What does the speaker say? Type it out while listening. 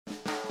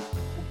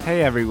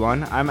Hey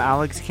everyone, I'm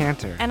Alex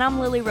Cantor. And I'm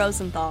Lily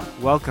Rosenthal.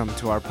 Welcome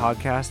to our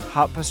podcast,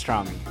 Hot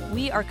Pastrami.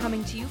 We are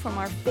coming to you from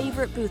our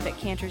favorite booth at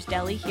Cantor's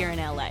Deli here in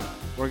LA.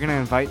 We're going to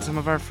invite some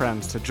of our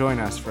friends to join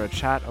us for a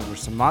chat over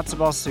some matzo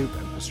ball soup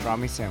and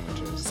pastrami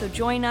sandwiches. So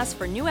join us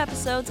for new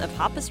episodes of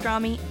Hot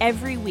Pastrami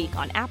every week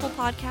on Apple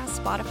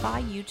Podcasts,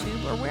 Spotify,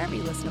 YouTube, or wherever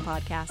you listen to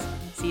podcasts.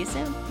 See you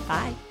soon.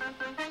 Bye.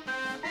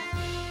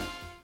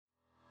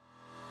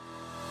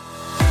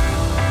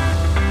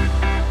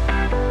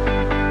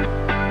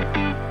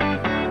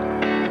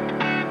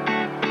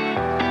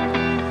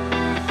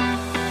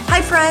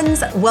 Hi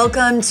friends,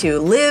 welcome to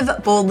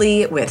Live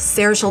Boldly with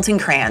Sarah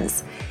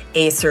Schulten-Kranz,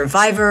 a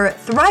survivor,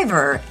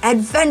 thriver,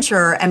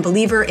 adventurer, and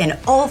believer in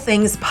all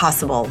things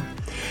possible.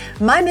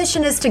 My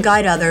mission is to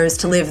guide others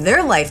to live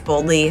their life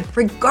boldly,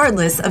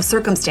 regardless of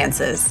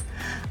circumstances.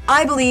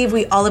 I believe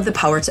we all have the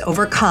power to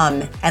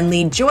overcome and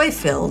lead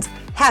joy-filled,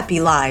 happy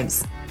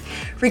lives.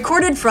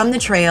 Recorded from the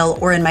trail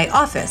or in my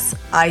office,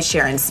 I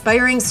share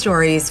inspiring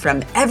stories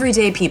from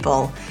everyday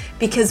people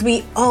because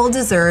we all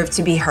deserve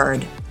to be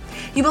heard.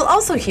 You will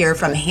also hear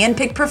from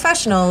handpicked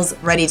professionals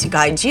ready to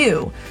guide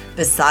you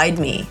beside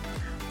me.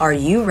 Are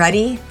you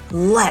ready?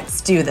 Let's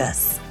do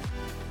this.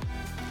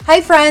 Hi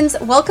friends,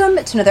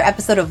 welcome to another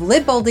episode of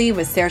Live Boldly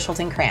with Sarah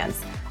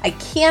Schulten-Kranz. I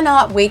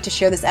cannot wait to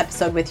share this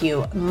episode with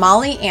you.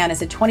 Molly Ann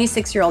is a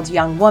 26-year-old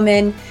young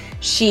woman.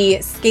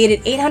 She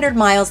skated 800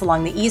 miles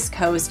along the East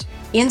Coast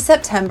in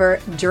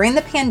September during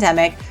the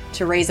pandemic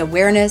to raise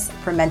awareness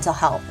for mental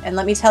health. And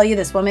let me tell you,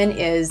 this woman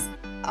is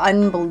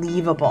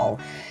unbelievable.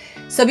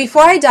 So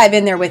before I dive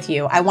in there with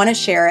you, I want to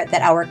share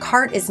that our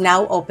cart is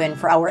now open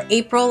for our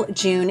April,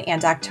 June,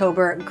 and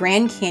October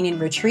Grand Canyon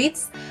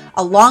retreats,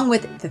 along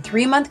with the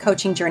 3-month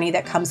coaching journey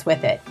that comes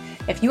with it.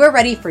 If you are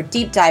ready for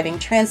deep diving,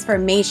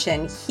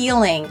 transformation,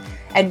 healing,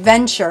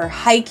 adventure,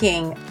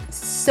 hiking,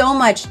 so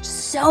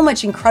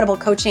much incredible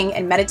coaching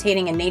and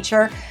meditating in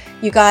nature,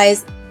 you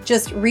guys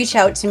just reach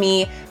out to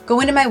me. Go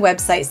into my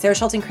website,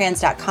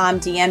 sarahschultenkranz.com,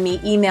 DM me,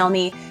 email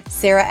me,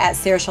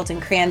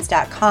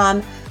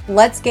 sarah@sarahschultenkranz.com.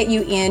 Let's get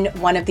you in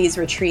one of these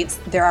retreats.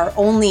 There are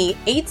only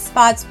 8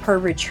 spots per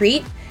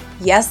retreat.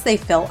 Yes, they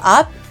fill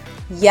up.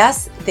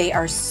 Yes, they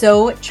are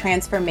so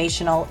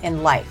transformational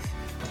in life.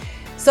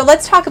 So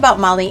let's talk about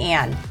Molly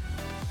Ann.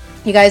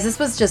 You guys, this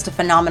was just a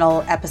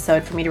phenomenal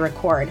episode for me to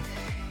record.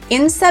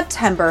 In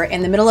September,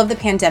 in the middle of the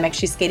pandemic,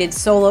 she skated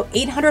solo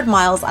 800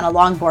 miles on a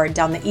longboard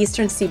down the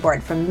eastern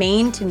seaboard from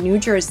Maine to New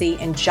Jersey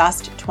in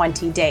just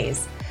 20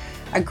 days.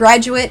 A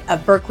graduate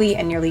of Berkeley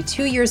and nearly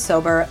 2 years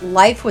sober,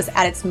 life was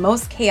at its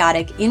most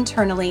chaotic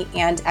internally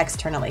and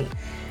externally.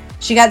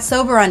 She got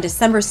sober on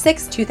December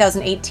 6,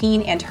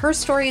 2018, and her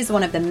story is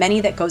one of the many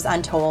that goes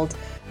untold,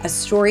 a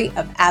story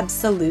of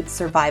absolute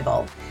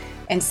survival.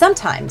 And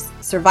sometimes,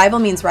 survival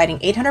means riding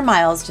 800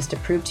 miles just to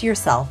prove to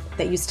yourself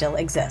that you still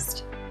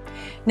exist.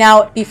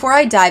 Now, before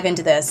I dive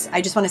into this,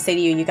 I just want to say to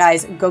you, you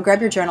guys, go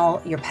grab your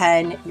journal, your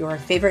pen, your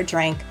favorite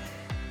drink.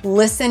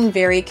 Listen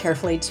very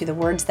carefully to the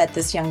words that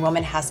this young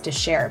woman has to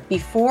share.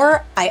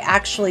 Before I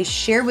actually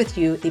share with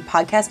you the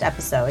podcast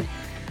episode,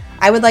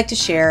 I would like to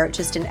share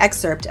just an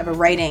excerpt of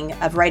writing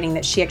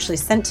that she actually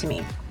sent to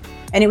me.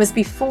 And it was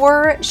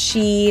before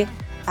she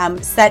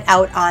set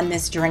out on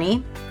this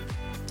journey.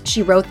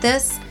 She wrote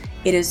this.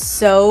 It is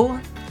so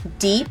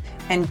deep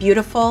and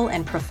beautiful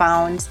and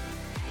profound.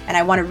 And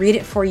I want to read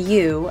it for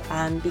you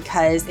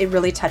because it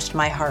really touched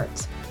my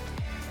heart.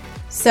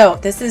 So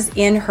this is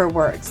in her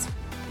words.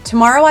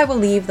 Tomorrow I will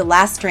leave the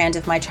last strand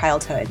of my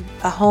childhood,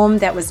 a home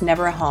that was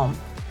never a home,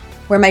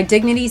 where my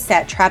dignity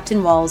sat trapped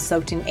in walls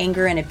soaked in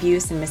anger and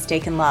abuse and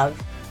mistaken love,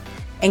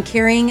 and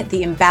carrying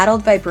the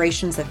embattled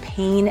vibrations of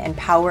pain and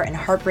power and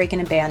heartbreak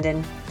and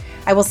abandon,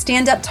 I will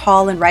stand up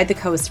tall and ride the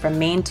coast from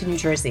Maine to New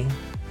Jersey,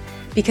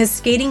 because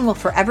skating will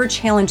forever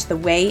challenge the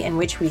way in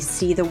which we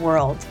see the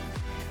world,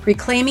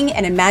 reclaiming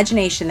an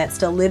imagination that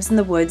still lives in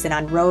the woods and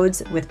on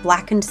roads with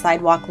blackened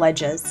sidewalk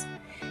ledges,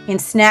 in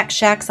snack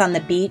shacks on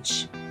the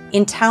beach,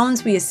 in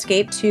towns we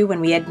escaped to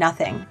when we had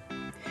nothing,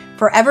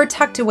 forever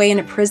tucked away in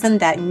a prison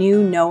that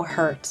knew no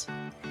hurt,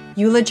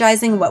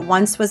 eulogizing what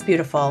once was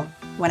beautiful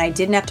when I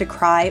didn't have to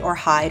cry or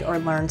hide or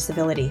learn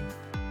civility.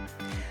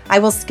 I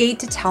will skate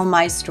to tell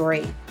my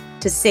story,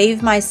 to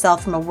save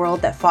myself from a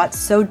world that fought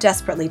so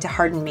desperately to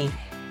harden me,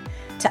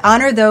 to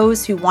honor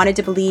those who wanted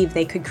to believe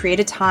they could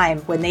create a time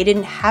when they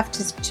didn't have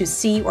to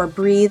see or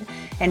breathe,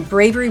 and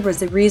bravery was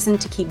the reason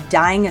to keep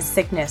dying as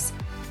sickness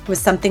was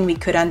something we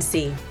could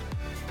unsee.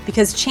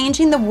 Because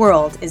changing the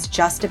world is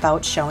just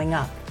about showing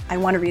up. I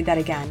want to read that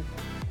again.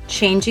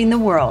 Changing the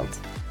world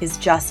is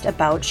just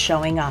about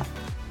showing up.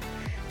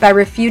 By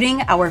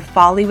refuting our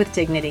folly with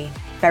dignity,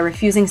 by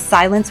refusing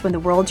silence when the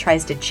world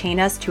tries to chain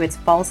us to its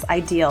false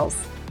ideals.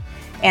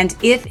 And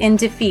if in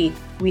defeat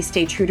we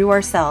stay true to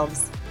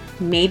ourselves,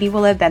 maybe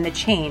we'll have been the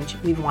change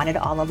we've wanted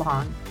all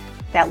along.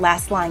 That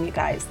last line, you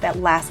guys, that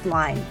last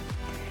line.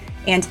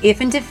 And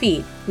if in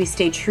defeat we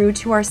stay true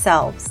to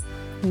ourselves,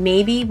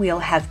 maybe we'll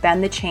have been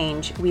the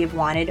change we have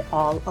wanted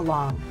all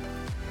along.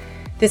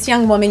 This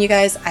young woman, you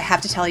guys, I have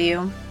to tell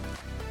you,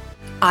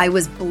 I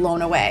was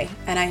blown away,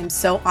 and I am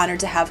so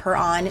honored to have her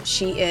on.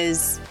 She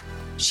is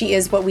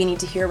what we need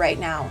to hear right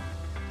now.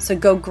 So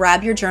go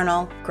grab your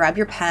journal, grab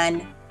your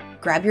pen,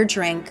 grab your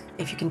drink.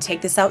 If you can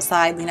take this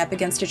outside, lean up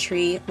against a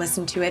tree,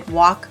 listen to it,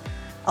 walk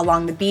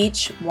along the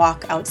beach,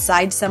 walk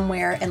outside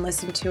somewhere and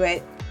listen to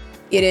it.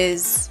 It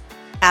is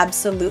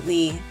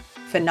absolutely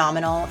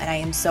phenomenal, and I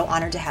am so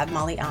honored to have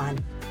Molly on.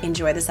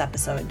 Enjoy this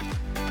episode.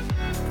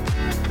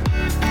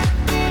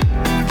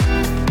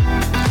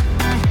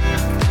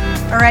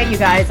 All right, you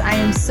guys, I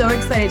am so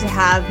excited to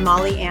have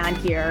Molly Ann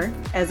here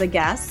as a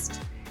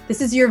guest. This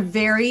is your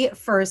very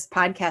first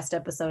podcast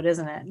episode,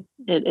 isn't it?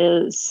 It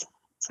is.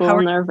 It's a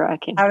little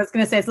nerve-wracking. I was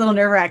going to say it's a little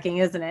nerve-wracking,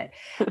 isn't it?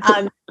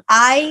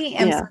 I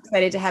am so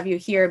excited to have you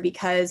here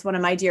because one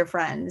of my dear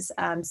friends,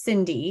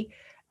 Cindy,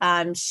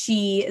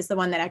 she is the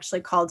one that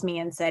actually called me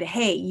and said,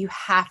 "Hey, you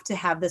have to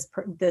have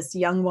this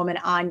young woman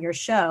on your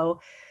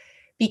show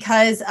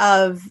because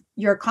of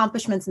your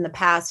accomplishments in the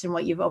past and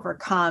what you've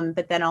overcome,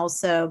 but then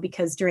also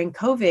because during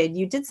COVID,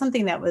 you did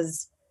something that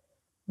was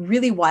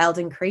really wild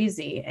and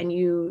crazy, and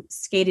you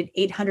skated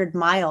 800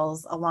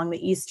 miles along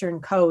the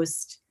Eastern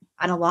Coast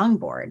on a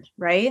longboard,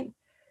 right?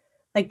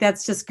 Like,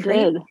 that's just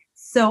crazy.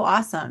 So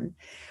awesome.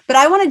 But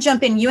I want to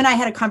jump in. You and I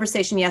had a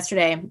conversation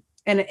yesterday,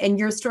 and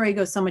your story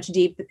goes so much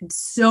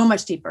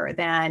deeper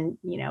than,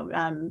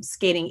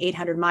 skating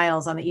 800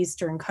 miles on the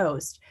Eastern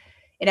Coast.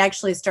 It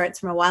actually starts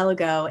from a while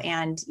ago,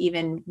 and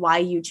even why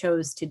you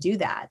chose to do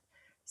that.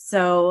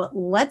 So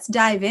let's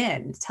dive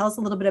in. Tell us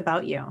a little bit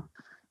about you.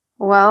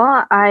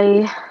 Well,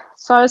 I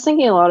was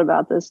thinking a lot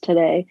about this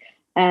today,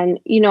 and,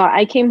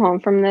 I came home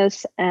from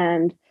this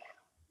and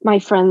my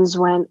friends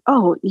went,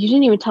 "Oh, you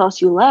didn't even tell us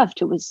you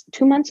left. It was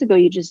 2 months ago.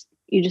 You just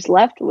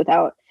left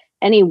without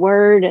any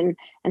word. And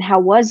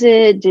how was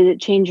it? Did it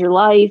change your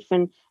life?"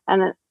 And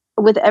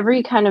with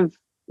every kind of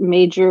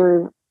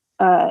major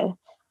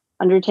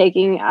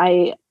undertaking,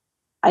 I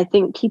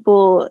think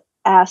people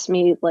ask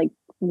me, like,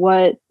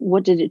 what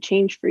did it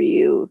change for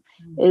you?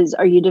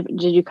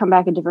 Did you come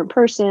back a different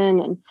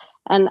person?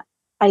 And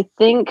I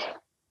think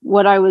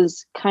what I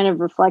was kind of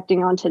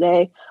reflecting on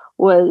today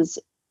was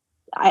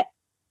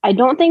I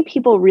don't think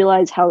people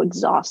realize how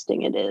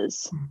exhausting it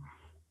is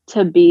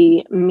to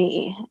be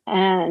me,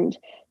 and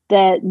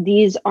that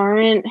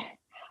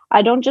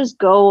I don't just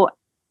go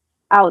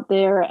out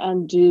there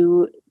and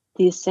do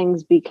these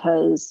things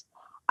because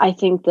I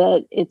think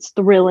that it's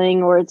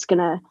thrilling or it's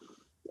gonna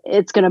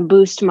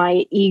boost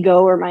my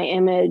ego or my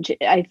image.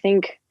 I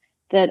think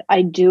that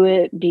I do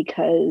it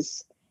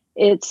because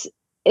it's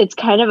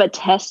kind of a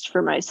test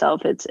for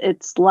myself.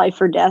 It's life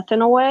or death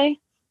in a way,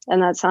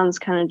 and that sounds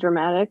kind of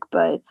dramatic,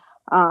 but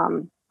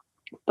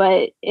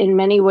in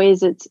many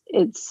ways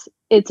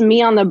it's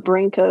me on the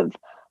brink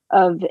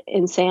of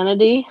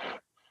insanity,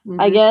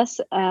 I guess,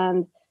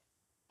 and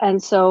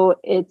so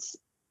it's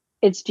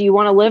do you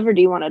want to live or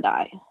do you want to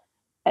die?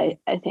 I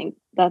think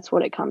that's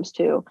what it comes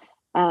to.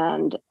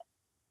 And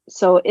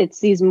so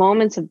it's these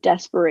moments of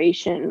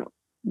desperation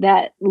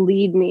that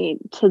lead me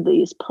to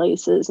these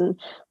places, and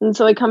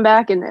so I come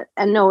back and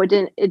no,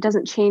 it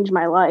doesn't change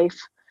my life,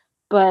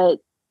 but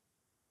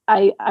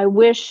I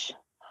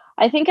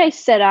think I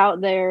set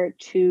out there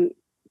to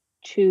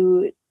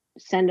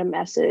send a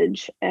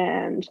message,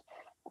 and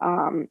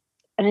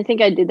I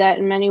think I did that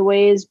in many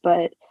ways,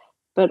 but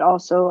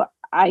also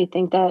I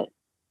think that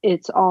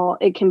it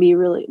can be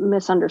really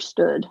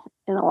misunderstood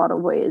in a lot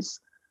of ways.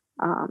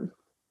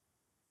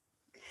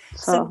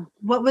 So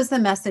what was the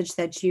message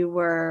that you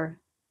were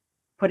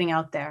putting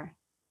out there?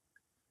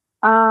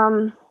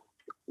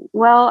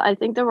 Well, I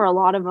think there were a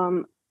lot of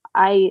them.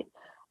 A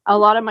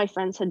lot of my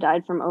friends had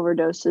died from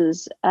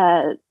overdoses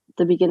at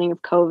the beginning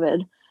of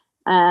COVID,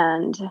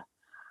 and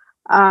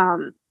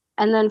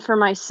then for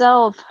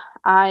myself,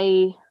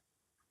 I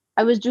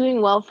was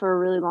doing well for a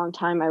really long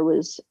time. I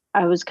was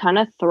kind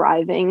of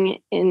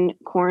thriving in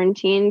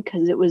quarantine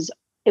because it was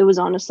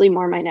honestly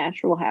more my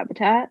natural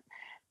habitat.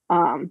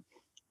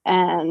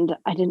 And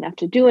I didn't have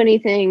to do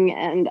anything,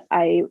 and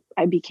I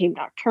became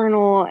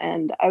nocturnal,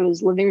 and I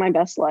was living my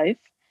best life.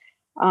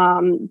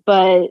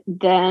 But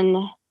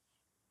then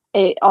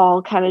it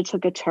all kind of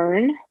took a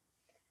turn,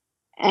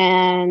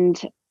 and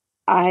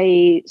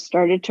I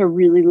started to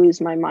really lose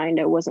my mind.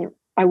 I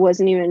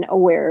wasn't even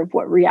aware of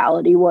what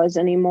reality was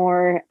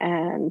anymore,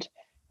 and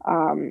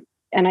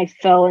I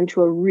fell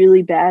into a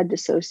really bad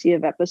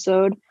dissociative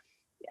episode.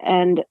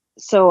 And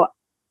so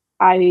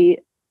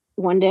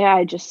one day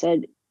I just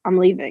said, "I'm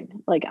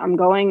leaving. Like, I'm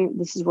going.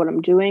 This is what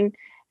I'm doing."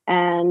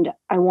 And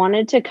I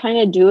wanted to kind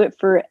of do it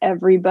for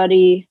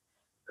everybody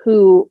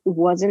who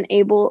wasn't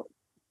able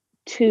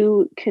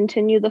to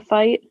continue the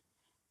fight.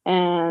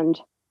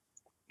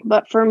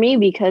 But for me,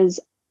 because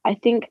I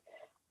think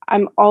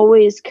I'm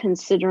always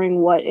considering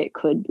what it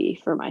could be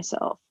for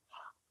myself.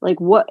 Like,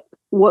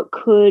 what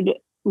could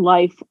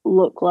life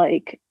look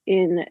like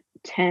in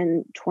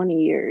 10,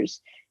 20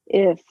 years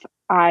if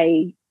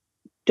I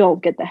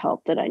don't get the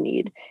help that I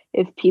need,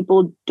 if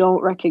people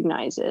don't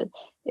recognize it,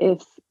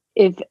 if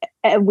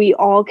we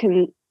all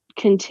can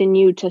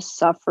continue to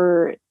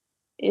suffer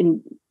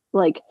in,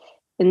 like,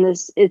 in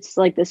this, it's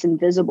like this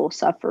invisible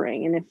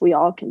suffering. And if we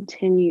all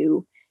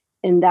continue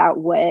in that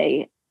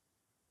way,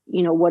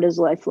 what does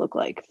life look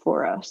like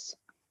for us?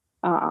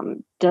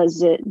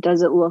 Does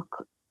it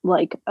look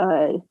like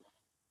a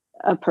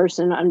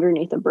person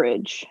underneath a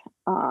bridge?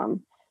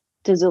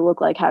 Does it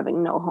look like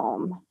having no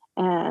home?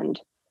 And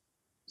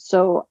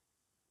so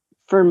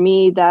for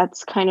me,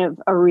 that's kind of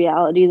a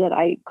reality that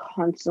I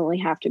constantly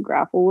have to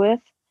grapple with,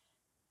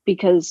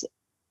 because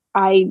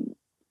I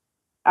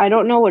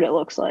don't know what it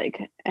looks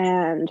like.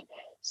 And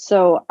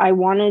so I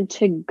wanted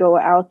to go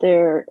out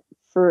there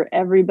for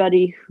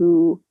everybody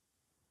who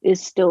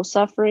is still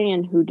suffering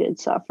and who did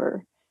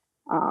suffer.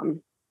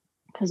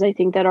 Because I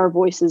think that our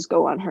voices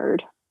go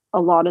unheard a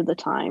lot of the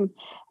time.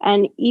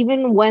 And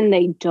even when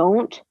they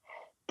don't,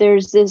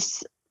 there's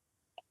this,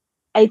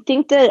 I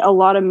think that a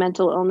lot of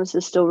mental illness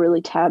is still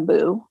really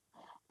taboo.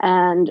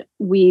 And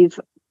we've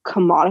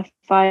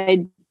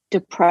commodified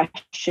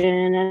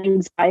depression and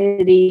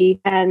anxiety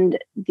and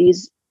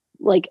these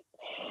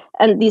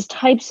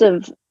types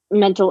of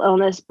mental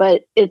illness,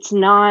 but it's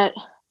not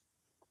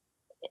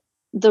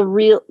the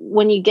real.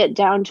 When you get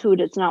down to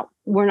it,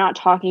 we're not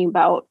talking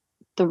about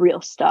the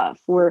real stuff.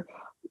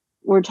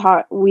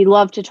 We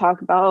love to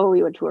talk about, oh,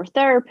 we went to our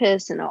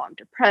therapist and, oh, I'm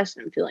depressed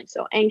and I'm feeling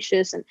so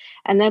anxious, and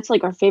that's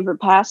like our favorite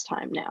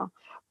pastime now.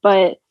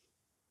 But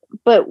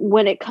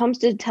when it comes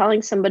to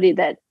telling somebody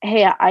that,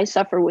 hey, I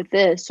suffer with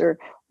this or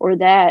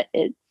that,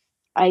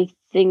 I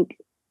think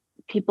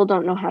people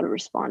don't know how to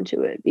respond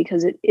to it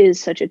because it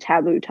is such a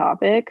taboo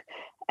topic.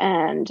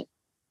 And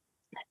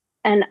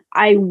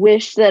I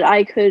wish that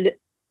I could,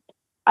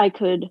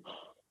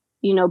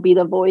 be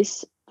the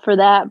voice for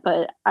that,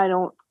 but I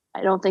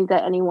don't think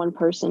that any one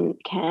person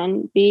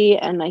can be.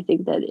 And I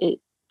think that it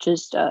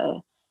just,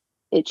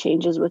 it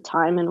changes with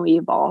time and we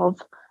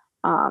evolve.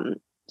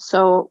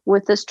 So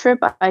with this trip,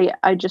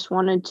 I just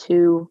wanted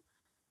to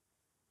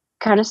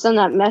kind of send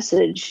that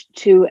message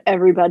to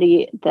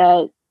everybody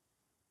that,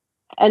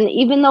 and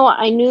even though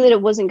I knew that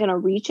it wasn't going to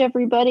reach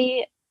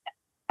everybody,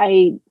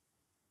 I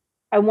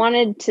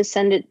wanted to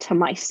send it to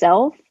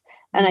myself.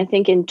 And I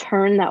think in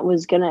turn that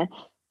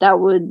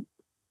would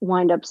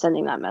wind up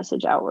sending that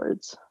message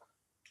outwards.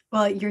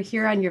 Well, you're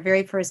here on your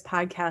very first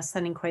podcast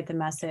sending quite the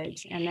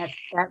message. And that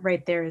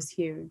right there is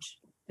huge.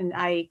 And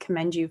I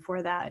commend you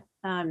for that.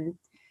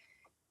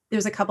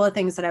 There's a couple of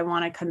things that I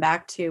want to come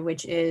back to,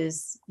 which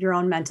is your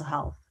own mental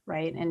health,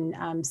 right?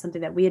 And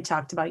something that we had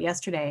talked about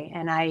yesterday.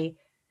 And I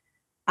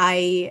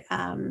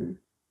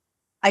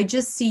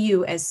just see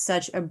you as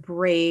such a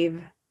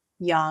brave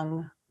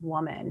young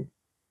woman.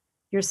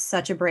 You're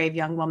such a brave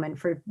young woman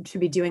to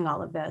be doing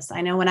all of this. I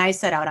know when I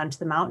set out onto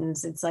the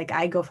mountains, it's like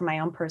I go for my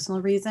own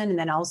personal reason, and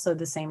then also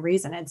the same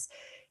reason.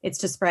 It's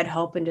to spread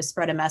hope and to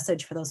spread a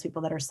message for those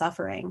people that are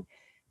suffering,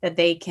 that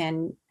they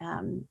can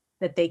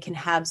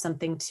have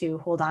something to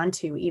hold on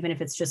to, even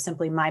if it's just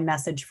simply my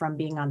message from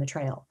being on the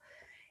trail.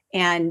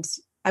 And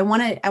I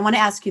want to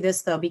ask you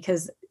this though,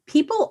 because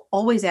people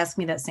always ask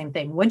me that same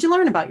thing. What'd you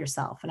learn about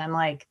yourself? And I'm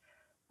like,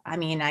 I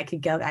mean, I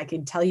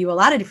could tell you a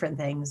lot of different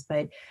things,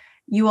 but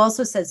you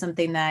also said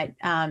something that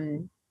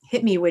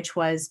hit me, which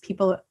was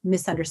people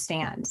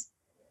misunderstand.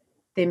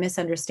 They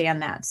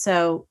misunderstand that.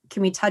 So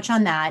can we touch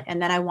on that?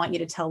 And then I want you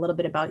to tell a little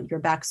bit about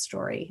your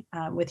backstory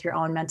with your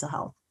own mental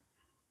health.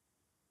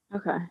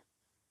 Okay.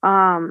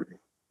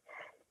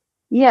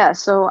 Yeah,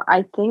 so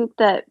I think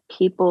that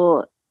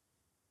people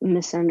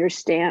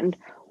misunderstand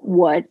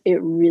what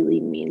it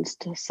really means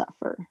to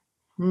suffer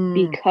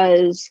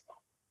because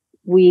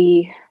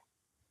we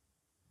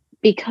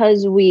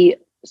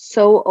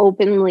so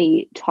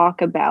openly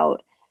talk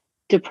about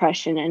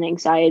depression and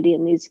anxiety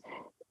and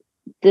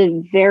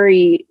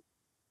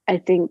I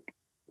think,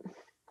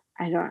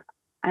 I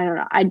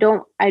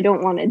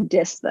don't want to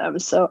diss them.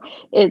 So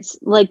it's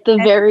like the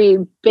very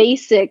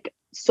basic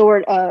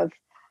sort of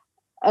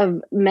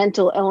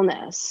mental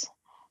illness.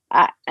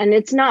 And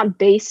it's not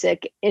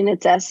basic in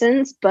its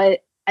essence,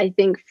 but I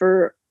think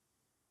for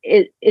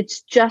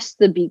it's just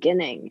the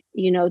beginning.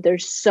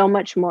 There's so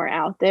much more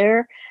out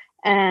there,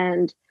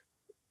 and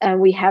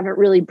we haven't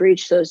really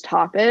breached those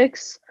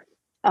topics.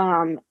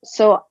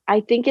 So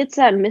I think it's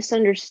that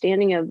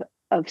misunderstanding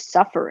of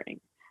suffering,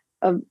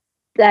 of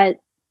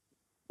that,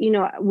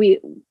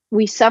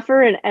 we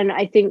suffer, and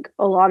I think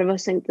a lot of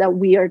us think that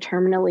we are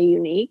terminally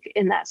unique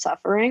in that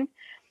suffering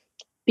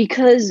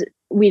because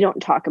we don't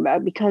talk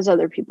about it, because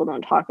other people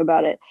don't talk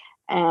about it.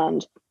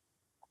 And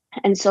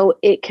so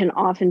it can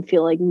often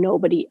feel like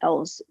nobody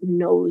else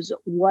knows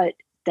what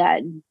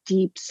that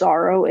deep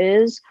sorrow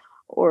is,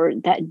 or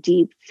that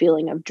deep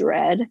feeling of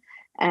dread.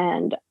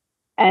 And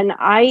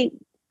I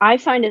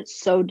find it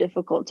so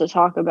difficult to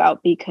talk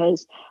about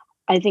because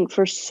I think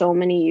for so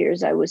many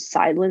years I was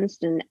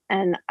silenced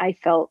and I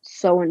felt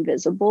so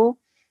invisible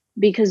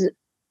because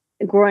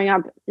growing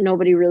up,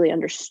 nobody really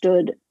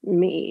understood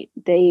me.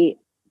 They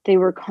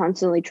were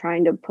constantly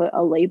trying to put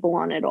a label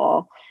on it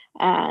all.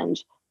 And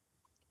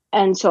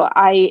so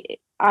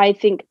I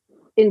think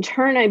in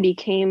turn I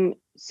became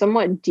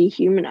somewhat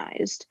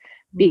dehumanized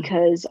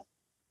because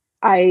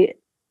I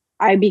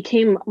I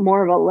became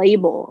more of a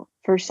label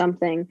for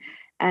something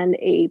and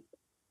a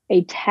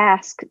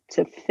task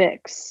to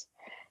fix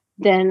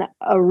than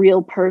a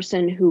real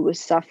person who was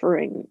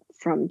suffering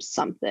from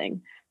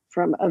something,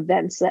 from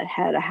events that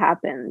had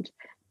happened.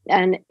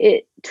 And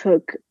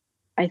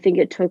I think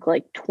it took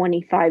like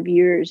 25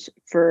 years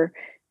for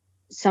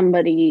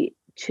somebody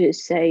to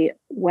say,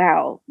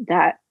 wow,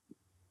 that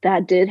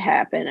did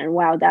happen, and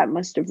wow, that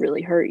must have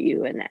really hurt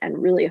you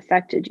and really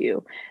affected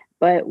you.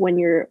 But when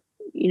you're,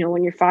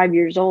 when you're 5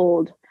 years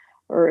old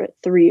or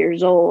 3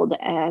 years old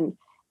and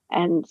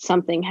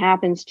something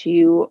happens to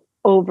you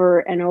over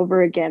and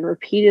over again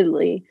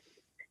repeatedly,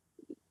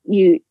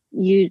 you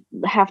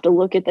have to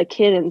look at the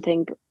kid and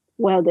think,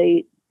 well,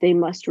 they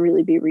must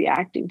really be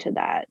reacting to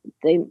that.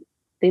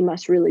 They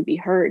must really be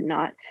hurt.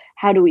 Not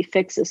how do we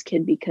fix this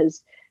kid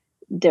because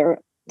they're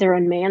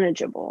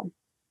unmanageable.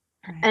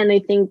 Right. And I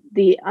think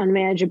the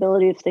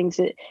unmanageability of things,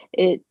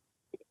 it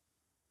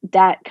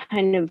that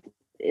kind of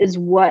is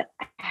what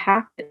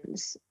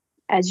happens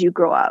as you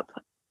grow up,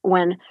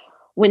 when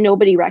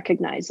nobody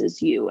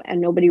recognizes you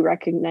and nobody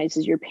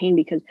recognizes your pain.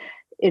 Because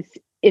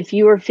if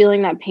you are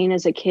feeling that pain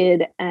as a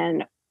kid,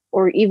 and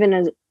or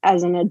even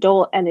as an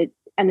adult, and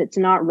it's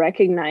not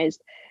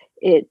recognized,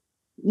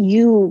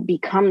 you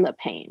become the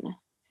pain.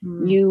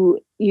 You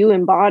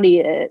embody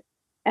it,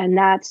 and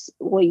that's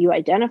what you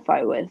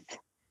identify with,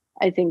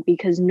 I think,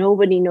 because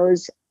nobody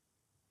knows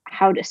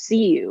how to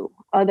see you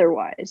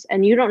otherwise,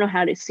 and you don't know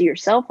how to see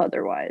yourself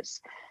otherwise.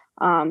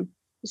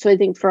 So I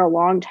think for a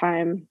long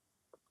time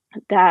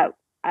that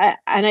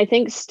I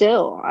think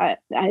still I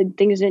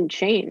things didn't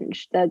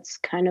change. That's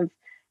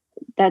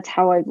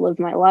how I've lived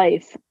my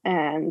life.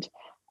 And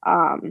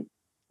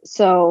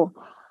so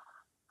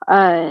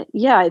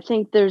yeah, I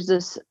think there's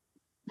this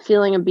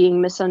feeling of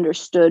being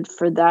misunderstood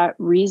for that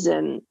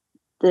reason,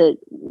 that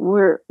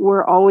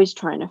we're always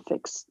trying to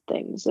fix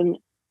things, and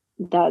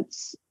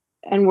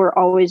we're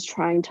always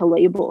trying to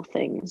label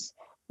things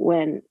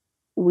when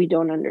we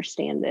don't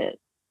understand it.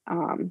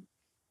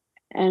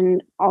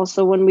 And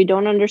also when we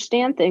don't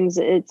understand things,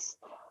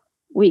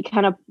 we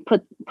kind of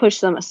push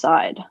them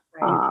aside.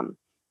 Right.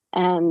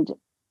 And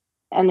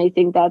I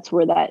think that's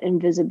where that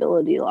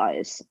invisibility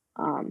lies.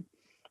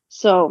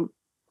 So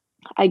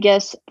I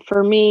guess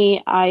for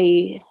me,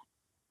 I'm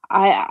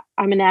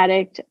an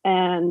addict,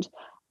 and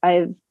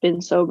I've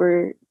been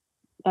sober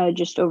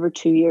just over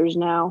 2 years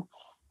now.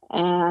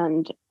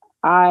 And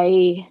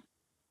I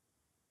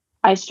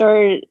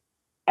started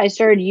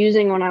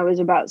using when I was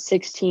about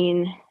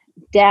 16,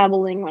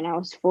 dabbling when I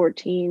was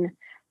 14.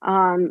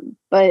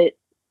 But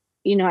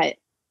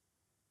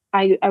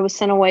I was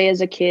sent away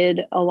as a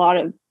kid. A lot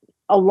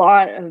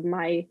of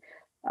my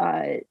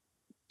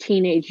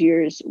teenage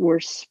years were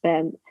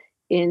spent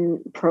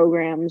in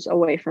programs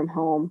away from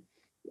home,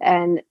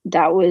 and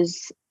that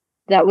was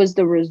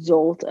the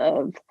result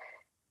of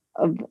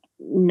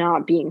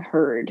not being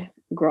heard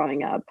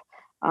growing up.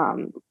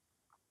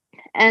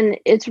 And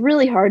it's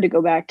really hard to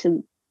go back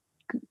to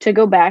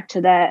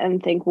that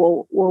and think,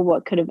 well,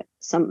 what could have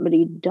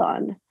somebody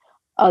done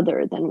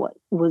other than what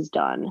was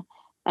done?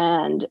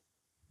 And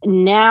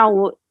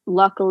now,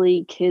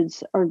 luckily,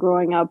 kids are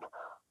growing up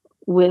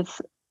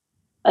with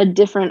a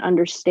different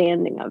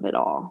understanding of it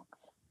all.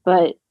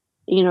 But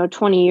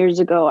 20 years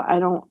ago, I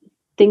don't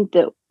think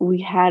that we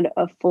had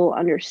a full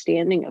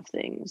understanding of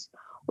things,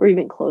 or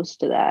even close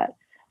to that.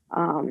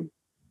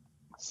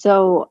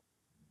 So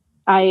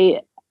I'm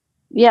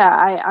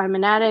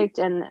an addict,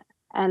 and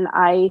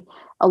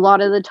a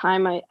lot of the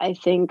time I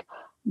think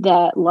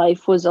that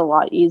life was a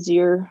lot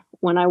easier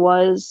when I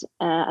was,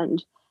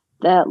 and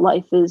that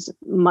life is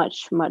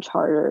much, much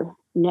harder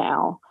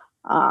now.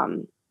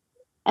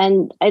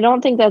 And I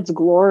don't think that's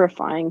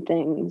glorifying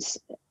things.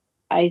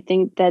 I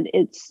think that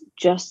it's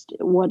just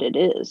what it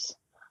is.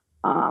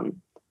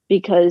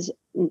 Because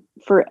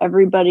for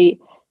everybody,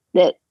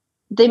 that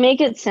they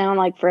make it sound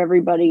like for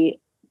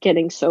everybody,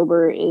 getting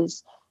sober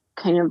is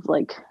kind of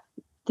like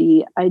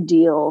the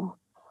ideal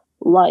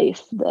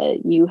life,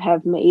 that you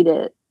have made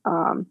it.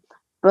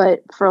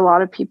 But for a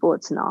lot of people,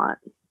 it's not.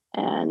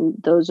 And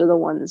those are the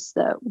ones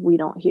that we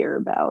don't hear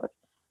about.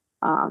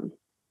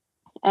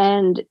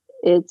 And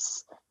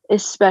it's,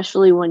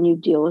 especially when you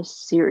deal with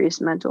serious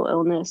mental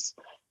illness,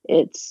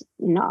 it's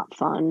not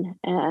fun,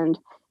 and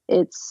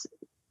it's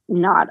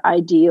not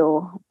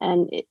ideal.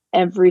 And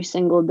every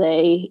single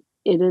day,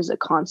 it is a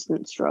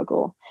constant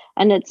struggle.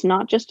 And it's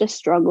not just a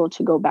struggle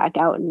to go back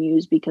out and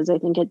use, because I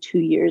think at 2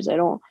 years,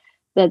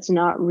 that's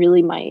not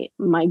really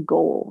my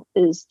goal,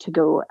 is to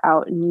go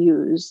out and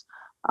use.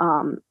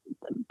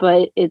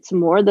 But it's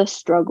more the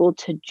struggle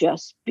to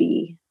just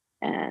be.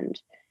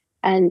 And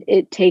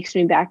it takes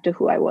me back to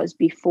who I was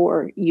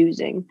before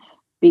using,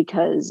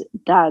 because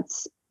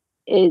that's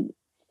it.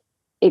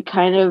 It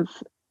kind of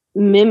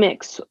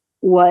mimics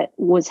what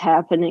was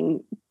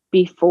happening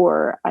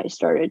before I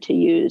started to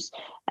use,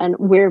 and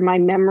where I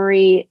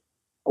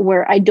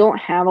don't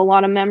have a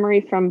lot of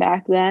memory from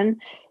back then,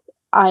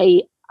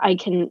 I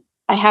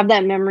have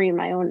that memory in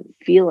my own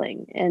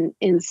feeling and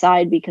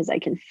inside, because I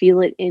can feel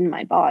it in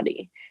my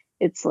body.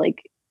 It's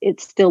like it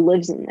still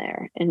lives in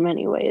there in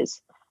many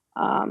ways.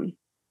 Um,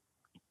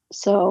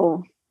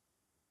 so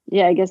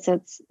yeah, I guess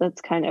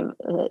that's kind of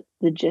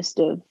the gist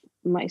of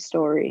my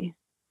story.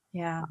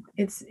 Yeah,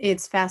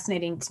 it's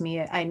fascinating to me.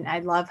 I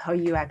love how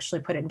you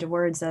actually put it into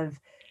words of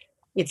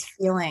it's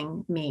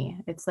feeling me.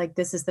 It's like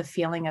this is the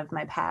feeling of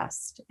my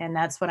past, and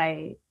that's what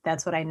I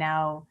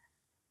now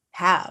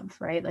have,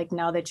 right? Like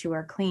now that you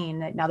are clean,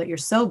 that now that you're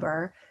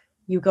sober,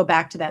 you go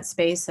back to that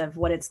space of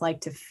what it's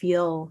like to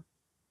feel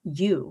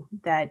you,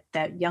 that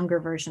younger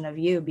version of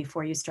you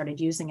before you started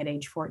using at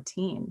age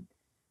 14.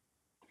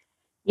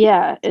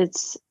 Yeah,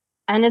 it's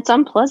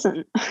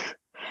unpleasant.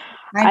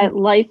 I'm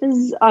Life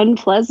is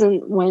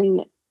unpleasant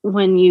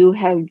when you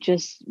have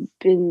just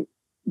been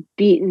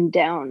beaten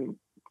down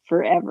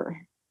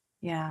forever.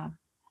 yeah.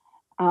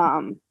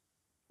 Um,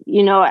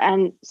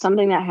 and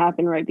something that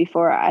happened right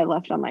before I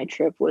left on my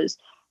trip was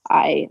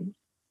I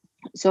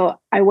so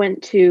I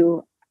went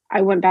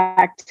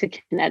back to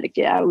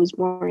Connecticut. I was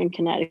born in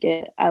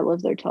Connecticut. I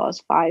lived there till I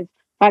was five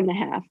and a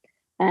half.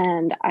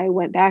 And I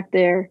went back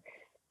there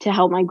to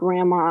help my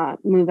grandma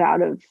move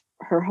out of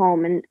her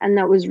home. And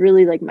that was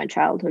really like my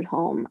childhood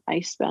home.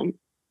 I spent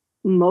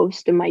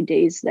most of my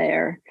days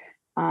there.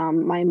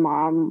 My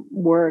mom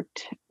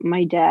worked,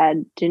 my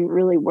dad didn't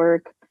really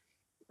work.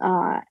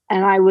 And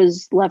I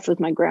was left with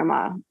my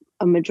grandma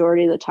a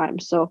majority of the time.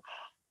 So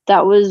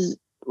that was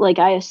like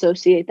I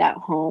associate that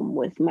home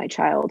with my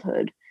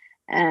childhood.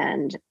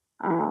 And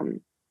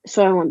um,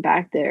 so I went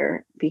back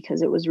there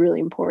because it was really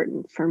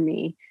important for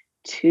me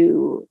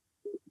to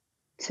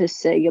to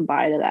say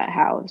goodbye to that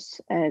house.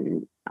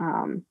 And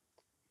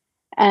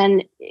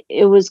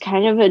it was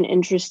kind of an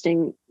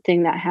interesting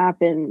thing that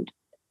happened.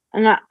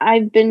 And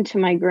I've been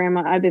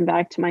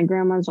back to my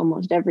grandma's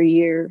almost every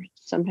year,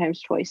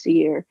 sometimes twice a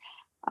year.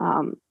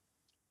 Um,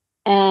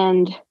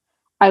 and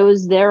I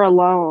was there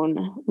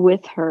alone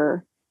with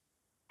her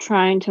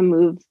trying to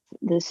move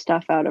this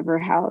stuff out of her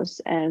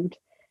house. And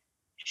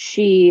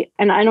I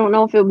don't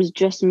know if it was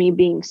just me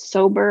being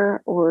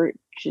sober or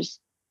just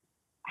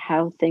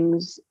how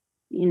things,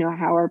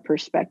 how our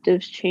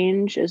perspectives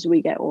change as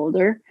we get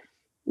older,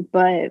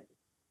 but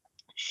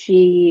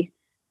she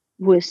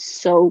was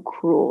so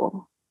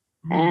cruel.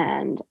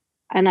 Mm.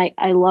 And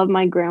I love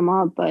my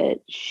grandma, but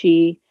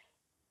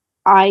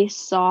I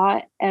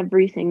saw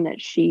everything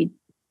that she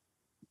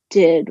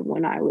did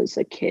when I was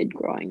a kid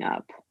growing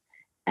up,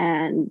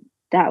 and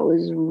that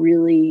was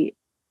really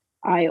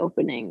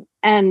eye-opening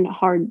and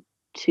hard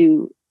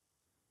to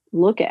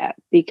look at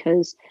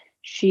because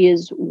she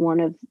is one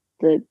of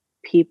the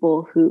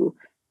people who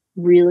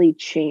really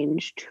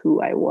changed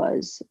who I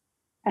was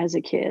as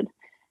a kid.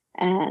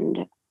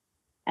 And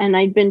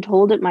I'd been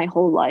told it my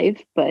whole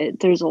life, but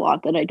there's a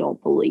lot that I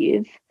don't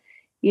believe.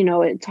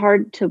 It's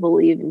hard to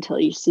believe until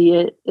you see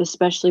it,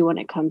 especially when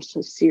it comes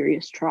to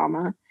serious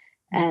trauma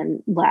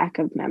and lack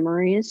of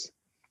memories.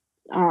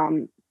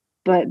 Um,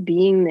 but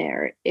being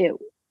there,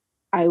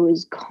 I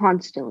was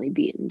constantly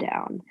beaten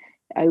down.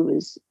 I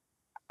was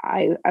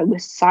I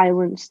was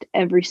silenced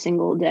every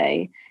single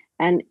day,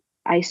 and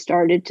I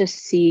started to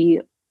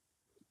see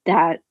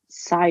that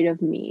side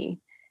of me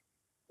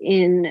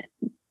in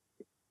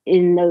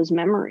those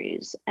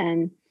memories.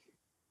 And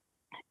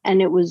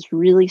it was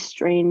really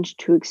strange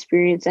to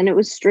experience, and it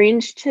was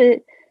strange to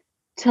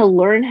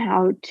learn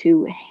how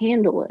to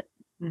handle it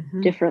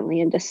Mhm.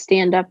 differently and to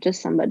stand up to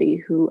somebody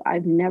who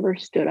I've never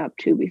stood up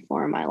to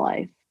before in my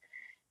life.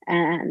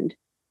 And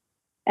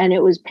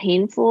it was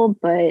painful,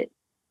 but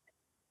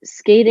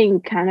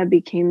skating kind of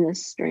became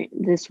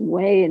this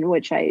way in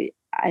which I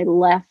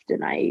left,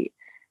 and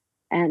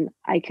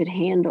I could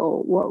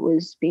handle what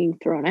was being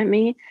thrown at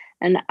me.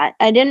 And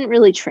I didn't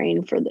really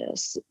train for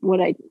this, what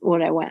I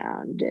went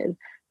out and did.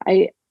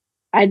 I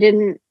I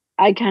didn't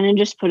I kind of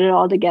just put it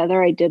all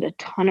together. I did a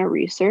ton of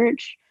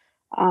research,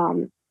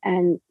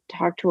 and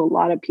talked to a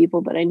lot of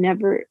people, but I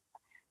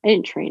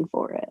didn't train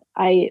for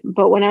it.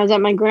 But when I was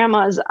at my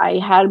grandma's, I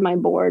had my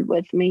board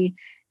with me,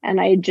 and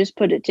I had just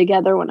put it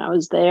together when I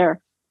was there.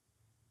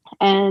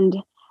 And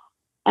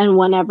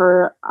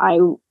whenever I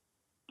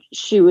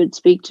she would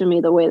speak to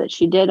me the way that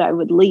she did, I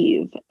would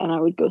leave and I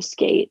would go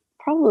skate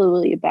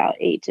probably about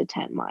 8 to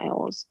 10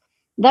 miles.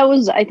 That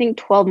was, I think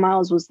 12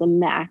 miles was the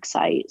max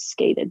I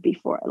skated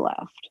before I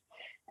left.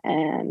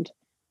 And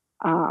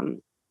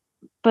um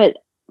but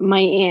my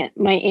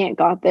aunt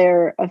got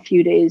there a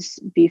few days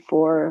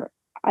before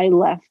I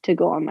left to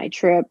go on my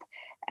trip,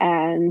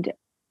 and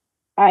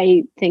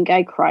I think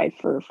I cried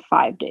for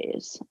 5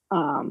 days.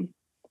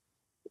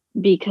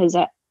 Because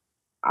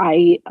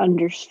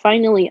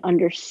finally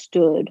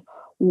understood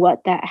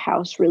what that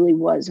house really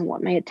was and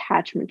what my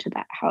attachment to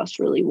that house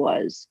really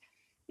was.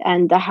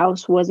 And the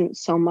house wasn't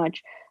so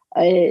much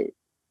a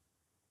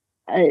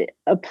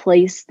a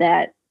place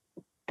that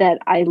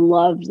I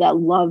loved, that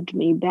loved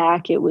me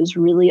back. It was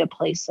really a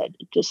place that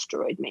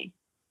destroyed me.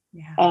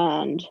 Yeah.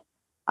 And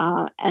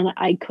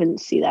I couldn't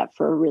see that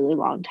for a really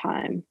long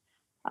time.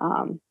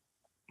 Um,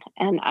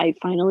 and I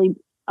finally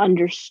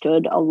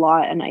understood a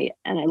lot, and I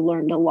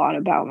learned a lot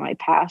about my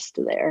past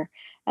there.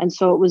 And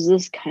so it was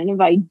this kind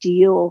of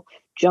ideal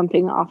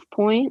jumping off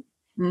point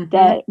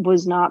that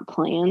was not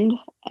planned.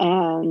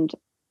 And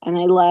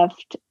I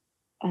left,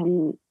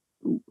 and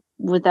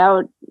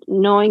without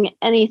knowing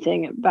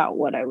anything about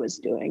what I was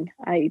doing,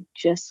 I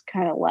just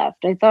kind of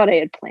left. I thought I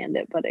had planned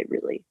it, but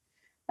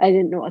I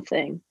didn't know a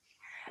thing.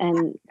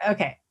 And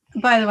okay.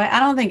 By the way, I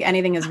don't think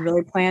anything is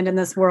really planned in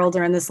this world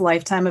or in this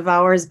lifetime of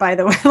ours, by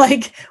the way.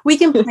 Like, we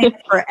can plan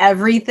for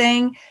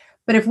everything,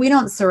 but if we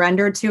don't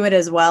surrender to it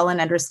as well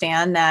and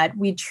understand that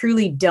we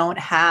truly don't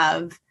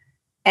have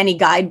any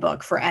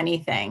guidebook for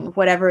anything,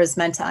 whatever is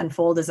meant to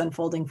unfold is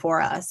unfolding for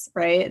us,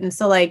 right? And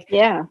so, like,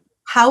 yeah,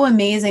 how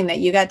amazing that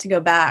you got to go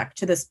back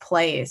to this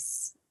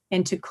place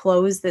and to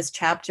close this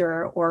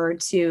chapter, or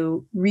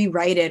to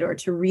rewrite it, or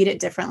to read it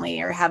differently,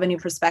 or have a new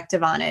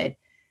perspective on it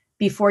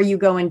before you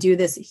go and do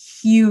this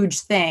huge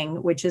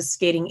thing, which is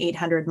skating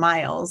 800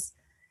 miles,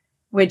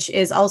 which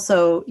is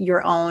also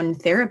your own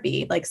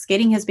therapy. Like,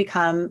 skating has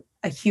become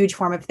a huge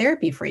form of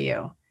therapy for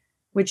you,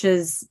 which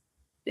is,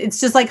 it's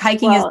just like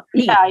hiking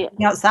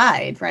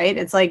outside, right?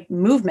 It's like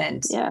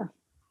movement. Yeah.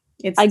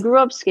 I grew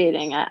up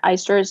skating. I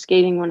started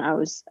skating when I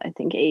was, I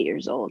think, 8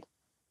 years old,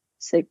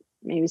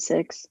 maybe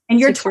 6. And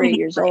you're 8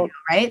 years old,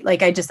 right?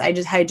 Like, I just asked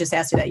you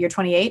that. You're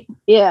 28.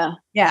 Yeah.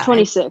 Yeah.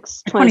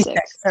 26.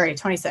 Sorry,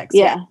 26.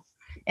 Yeah.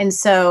 And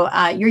so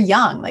you're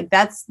young. Like,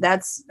 that's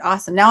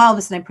awesome. Now all of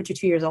a sudden I put you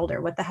 2 years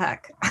older. What the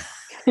heck?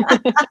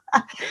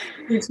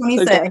 You're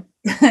 26. Okay.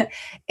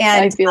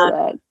 And I feel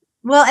that.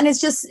 Well, and it's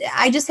just,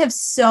 I just have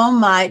so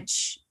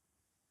much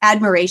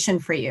admiration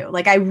for you.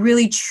 Like, I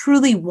really,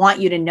 truly want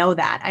you to know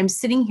that. I'm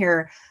sitting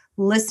here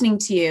listening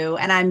to you,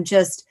 and I'm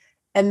just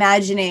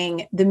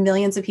imagining the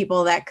millions of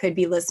people that could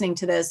be listening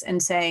to this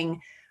and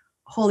saying,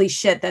 holy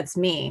shit, that's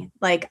me.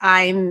 Like,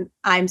 I've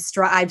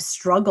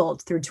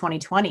struggled through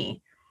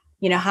 2020.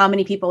 You know, how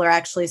many people are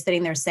actually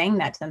sitting there saying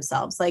that to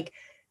themselves? Like,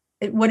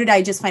 what did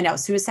I just find out?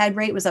 Suicide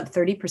rate was up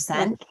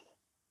 30%.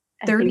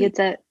 I think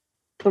it's at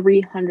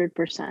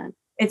 300%.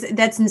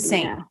 That's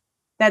insane. Yeah.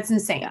 That's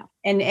insane. Yeah.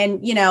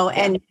 And you know,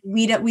 and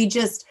we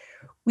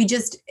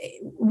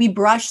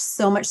brush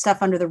so much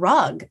stuff under the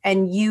rug,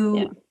 and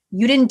you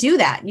didn't do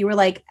that. You were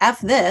like, F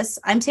this,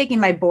 I'm taking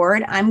my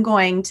board. I'm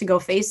going to go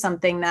face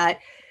something that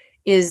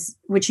is,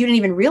 which you didn't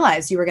even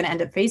realize you were going to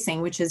end up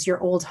facing, which is your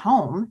old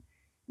home,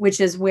 which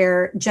is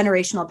where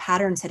generational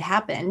patterns had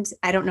happened.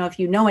 I don't know if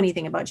you know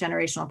anything about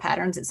generational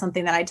patterns. It's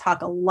something that I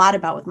talk a lot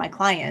about with my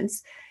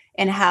clients,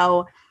 and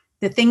how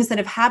the things that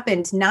have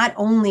happened, not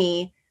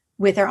only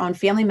with our own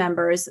family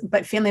members,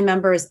 but family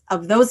members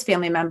of those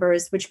family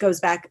members, which goes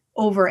back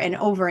over and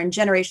over and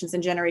generations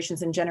and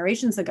generations and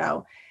generations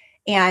ago.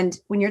 And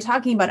when you're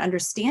talking about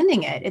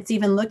understanding it, it's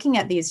even looking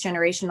at these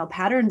generational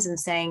patterns and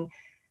saying,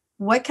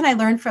 what can I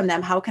learn from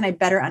them? How can I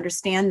better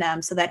understand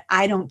them so that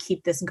I don't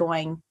keep this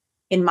going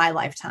in my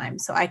lifetime?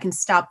 So I can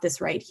stop this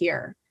right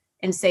here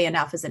and say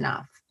enough is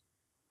enough,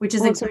 which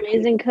is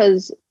amazing,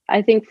 because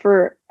I think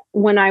for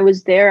when I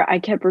was there, I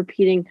kept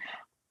repeating,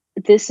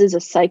 this is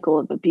a cycle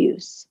of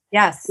abuse.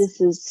 Yes.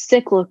 This is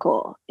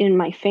cyclical in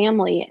my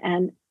family.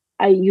 And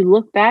you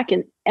look back,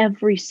 and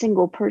every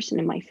single person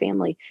in my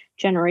family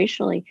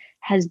generationally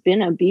has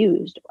been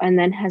abused, and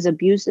then has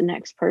abused the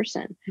next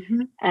person.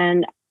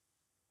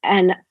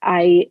 And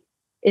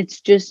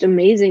it's just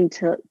amazing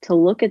to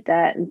look at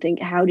that and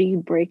think, how do you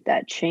break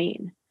that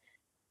chain?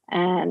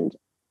 And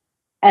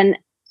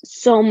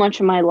so much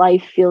of my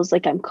life feels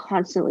like I'm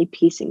constantly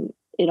piecing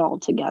it all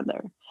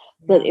together,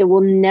 that it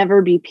will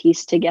never be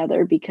pieced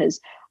together, because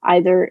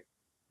either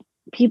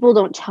people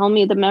don't tell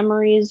me the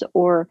memories,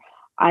 or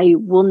I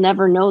will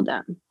never know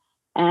them.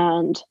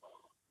 And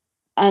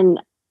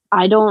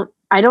I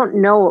don't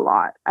know a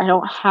lot. I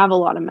don't have a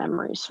lot of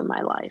memories from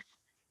my life.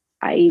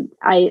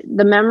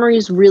 The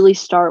memories really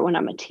start when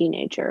I'm a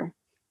teenager.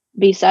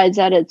 Besides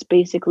that, it's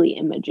basically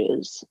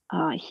images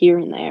here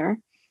and there.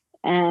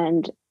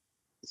 And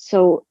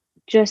so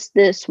just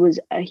this was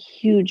a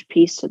huge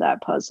piece to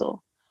that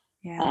puzzle.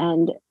 Yeah.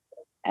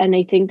 And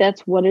I think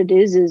that's what it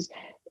is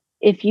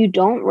if you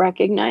don't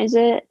recognize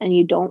it and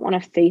you don't want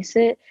to face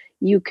it,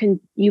 you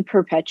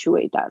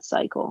perpetuate that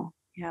cycle.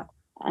 Yeah.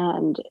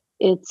 And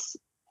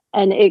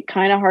it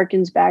kind of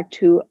harkens back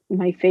to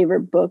my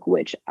favorite book,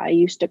 which I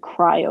used to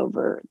cry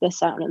over, The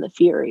Sound and the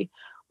Fury,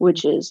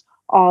 which is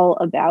all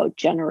about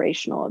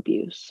generational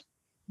abuse.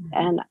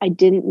 And I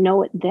didn't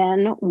know it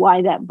then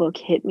why that book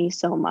hit me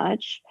so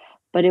much,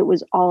 but it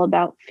was all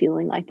about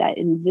feeling like that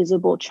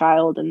invisible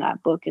child in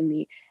that book,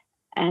 and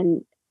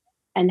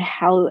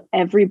how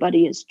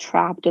everybody is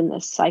trapped in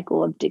this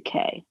cycle of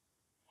decay.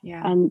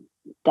 Yeah. And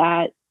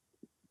that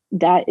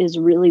is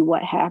really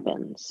what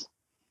happens.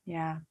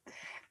 Yeah.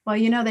 Well,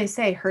 you know, they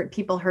say hurt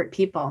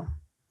people.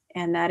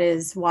 And that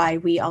is why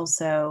we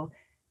also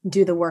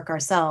do the work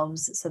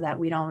ourselves, so that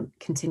we don't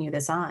continue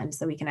this on,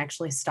 so we can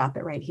actually stop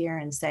it right here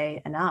and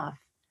say enough,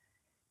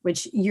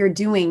 which you're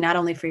doing not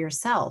only for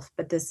yourself,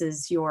 but this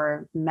is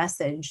your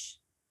message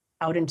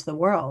out into the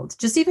world.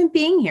 Just even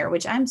being here,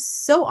 which I'm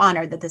so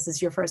honored that this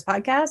is your first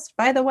podcast,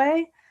 by the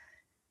way.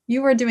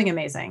 You are doing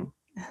amazing.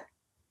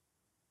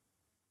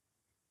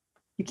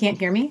 You can't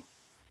hear me?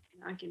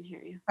 I can hear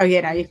you. Oh,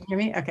 yeah, now you can hear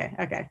me? Okay.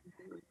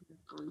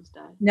 Phone's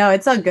died. No,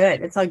 it's all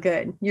good. It's all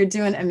good. You're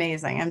doing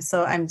amazing. I'm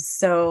so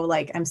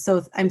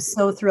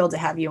thrilled to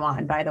have you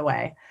on, by the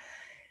way.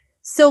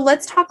 So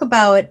let's talk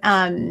about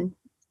the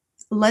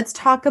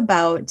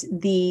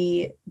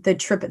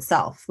trip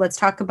itself. Let's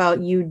talk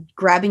about you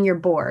grabbing your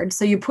board.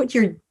 So you put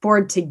your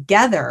board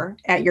together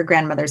at your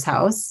grandmother's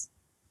house,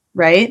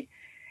 right?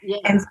 Yeah,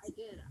 And I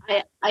did.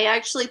 I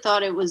actually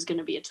thought it was going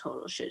to be a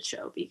total shit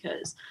show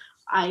because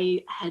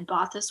I had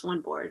bought this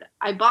one board.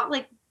 I bought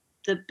like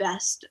the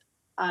best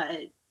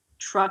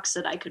trucks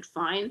that I could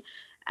find,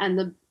 and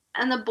the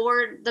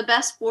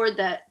best board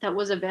that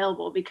was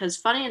available. Because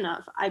funny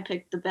enough, I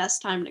picked the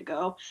best time to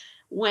go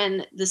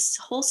when this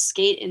whole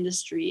skate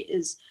industry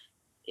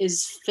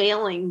is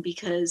failing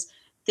because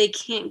they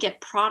can't get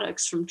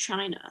products from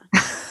China.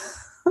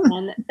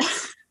 And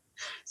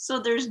so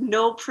there's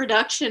no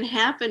production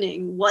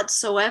happening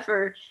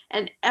whatsoever,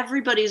 and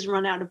everybody's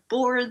run out of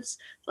boards,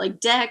 like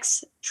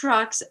decks,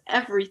 trucks,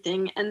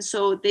 everything. And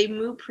so they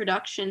move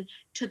production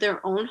to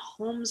their own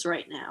homes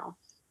right now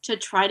to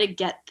try to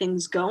get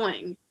things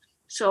going.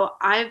 So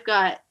I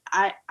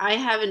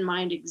have in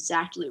mind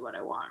exactly what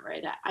I want,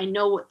 right? I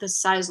know what the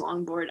size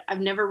longboard.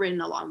 I've never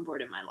ridden a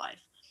longboard in my life.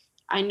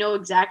 I know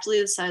exactly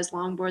the size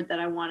longboard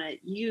that I want to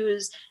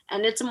use,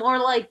 and it's more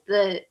like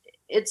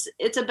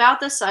it's about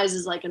the size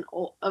as like an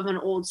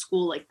old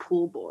school like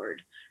pool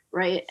board,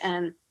 right?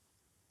 And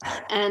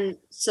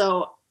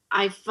so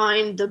I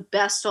find the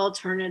best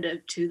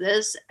alternative to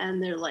this,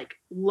 and they're like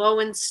low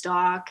in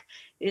stock.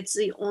 It's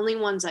the only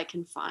ones I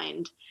can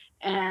find,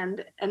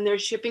 and they're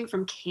shipping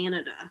from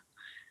Canada.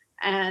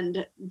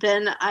 And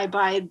then I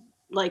buy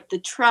like the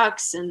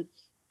trucks, and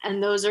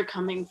those are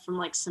coming from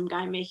like some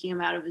guy making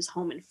them out of his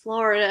home in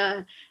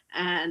Florida.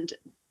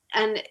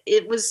 And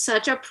it was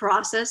such a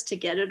process to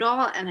get it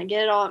all, and I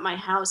get it all at my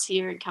house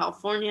here in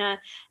California,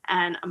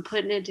 and I'm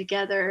putting it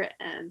together,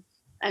 and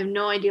I have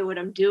no idea what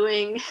I'm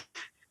doing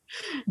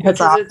that's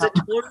because it's a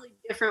awesome. totally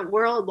different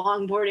world,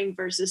 longboarding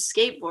versus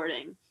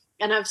skateboarding.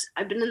 And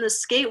I've been in the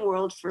skate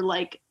world for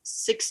like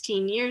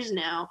 16 years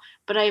now,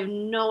 but I have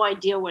no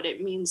idea what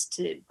it means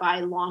to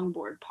buy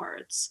longboard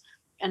parts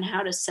and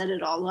how to set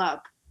it all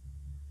up.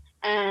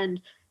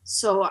 And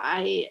so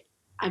I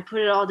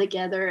put it all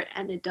together,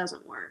 and it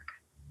doesn't work.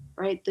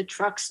 Right? The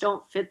trucks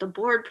don't fit the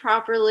board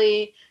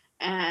properly,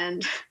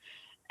 and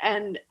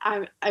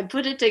I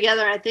put it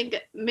together. I think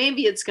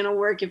maybe it's gonna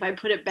work if I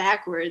put it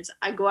backwards.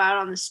 I go out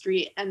on the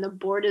street and the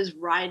board is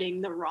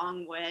riding the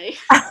wrong way.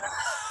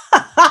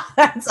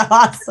 That's I have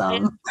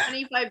awesome.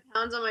 25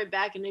 pounds on my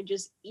back and I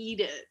just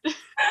eat it.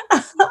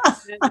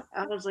 And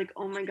I was like,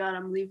 oh my God,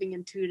 I'm leaving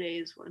in 2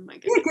 days. What am I Yeah,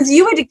 gonna because do?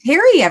 you had to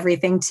carry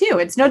everything too.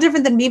 It's no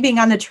different than me being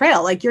on the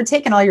trail. Like you're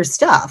taking all your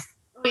stuff.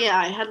 Oh yeah,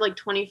 I had like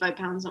 25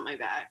 pounds on my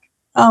back.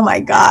 Oh my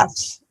And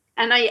gosh.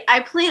 and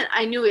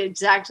I knew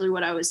exactly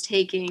what I was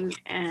taking,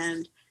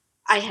 and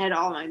I had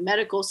all my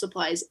medical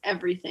supplies,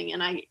 everything.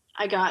 And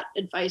I got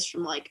advice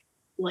from like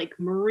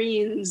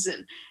Marines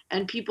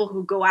and people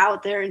who go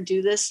out there and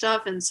do this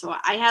stuff. And so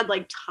I had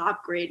like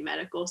top grade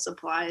medical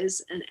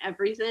supplies and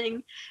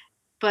everything,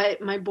 but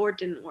my board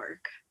didn't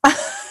work.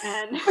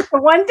 And The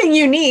one thing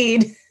you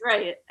need.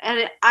 right.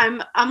 And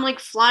I'm like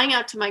flying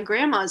out to my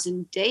grandma's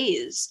in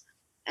days,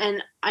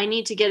 and I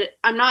need to get it.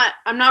 I'm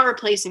not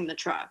replacing the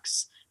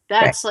trucks.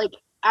 Right. That's like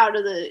out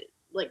of the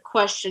like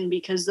question,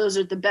 because those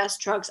are the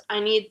best trucks. I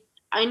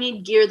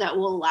need gear that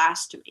will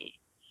last me,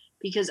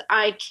 because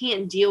I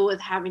can't deal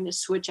with having to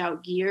switch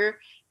out gear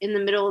in the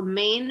middle of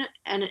Maine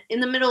and in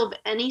the middle of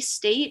any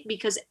state,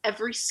 because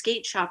every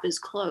skate shop is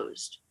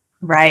closed.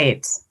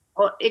 Right.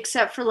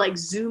 Except for like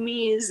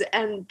Zoomies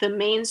and the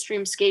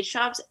mainstream skate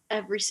shops,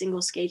 every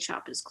single skate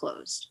shop is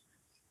closed.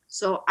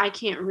 So I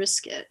can't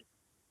risk it.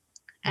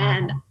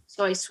 And Wow.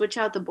 so I switch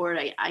out the board.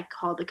 I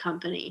call the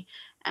company,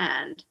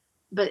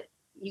 but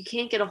you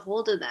can't get a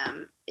hold of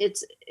them. It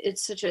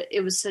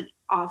was such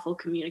awful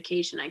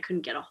communication. I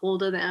couldn't get a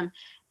hold of them.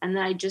 And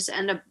then I just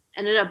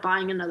ended up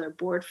buying another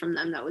board from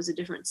them that was a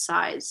different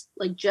size,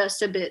 like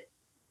just a bit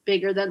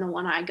bigger than the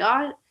one I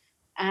got.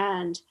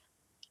 And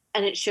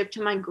it shipped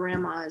to my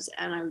grandma's,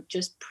 and I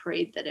just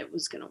prayed that it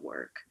was going to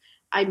work.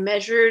 I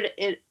measured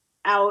it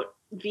out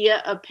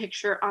via a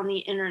picture on the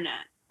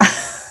internet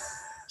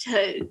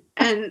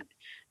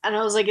and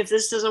I was like, if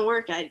this doesn't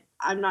work,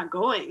 I'm not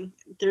going.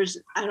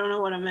 I don't know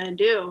what I'm going to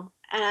do.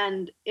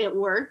 And it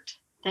worked,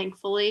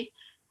 thankfully.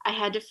 I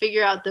had to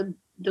figure out the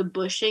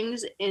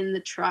bushings in the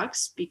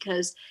trucks,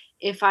 because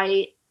if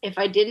I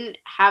didn't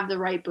have the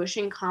right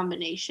bushing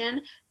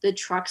combination, the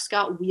trucks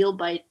got wheel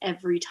bite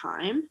every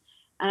time.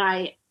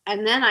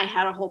 And then I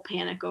had a whole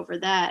panic over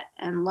that.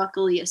 And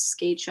luckily a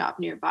skate shop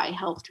nearby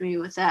helped me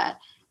with that.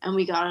 And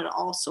we got it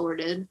all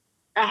sorted.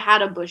 I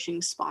had a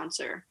bushing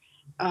sponsor,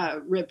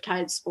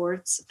 Riptide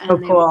Sports, So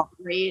and they were cool.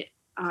 great.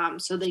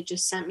 So they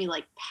just sent me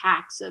like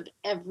packs of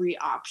every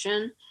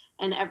option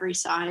and every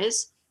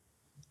size.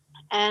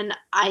 And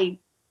I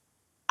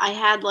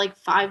had like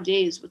 5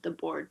 days with the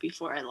board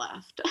before I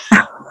left.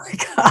 Oh my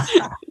God.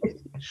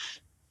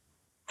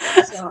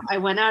 So I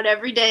went out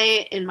every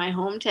day in my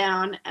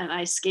hometown and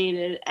I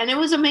skated, and it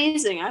was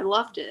amazing. I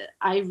loved it.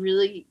 I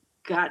really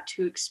got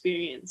to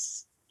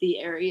experience the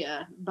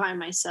area by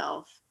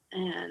myself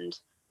and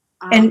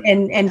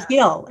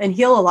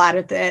heal a lot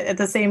at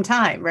the same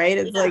time, right?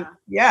 It's like,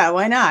 yeah. yeah,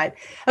 why not?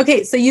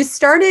 Okay, so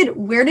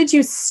where did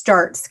you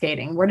start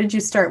skating? Where did you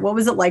start? What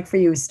was it like for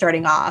you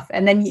starting off?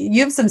 And then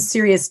you have some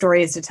serious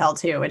stories to tell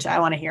too, which I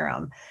want to hear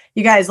them.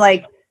 You guys,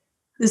 like,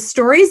 the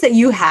stories that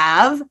you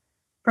have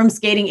from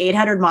skating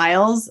 800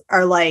 miles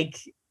are like,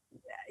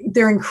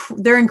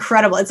 they're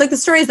incredible. It's like the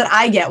stories that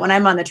I get when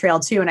I'm on the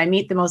trail too, and I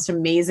meet the most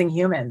amazing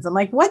humans. I'm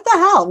like, what the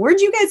hell? Where'd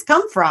you guys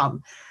come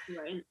from?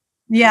 Right.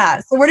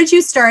 Yeah. So where did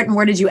you start and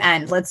where did you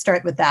end? Let's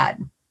start with that.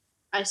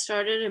 I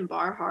started in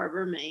Bar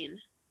Harbor, Maine.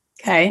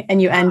 Okay.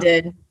 And you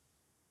ended?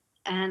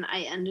 And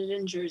I ended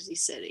in Jersey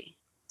City.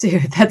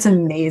 Dude, that's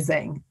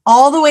amazing.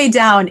 All the way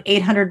down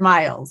 800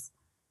 miles.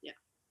 Yeah.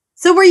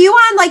 So were you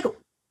on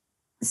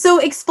so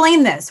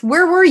explain this.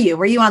 Where were you?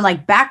 Were you on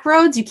like back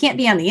roads? You can't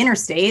be on the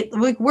interstate.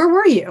 Like, where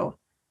were you?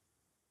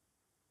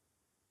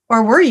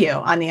 Or were you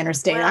on the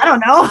interstate? Well, I don't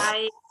know.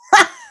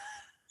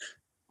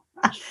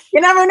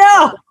 You never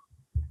know.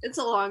 It's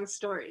a long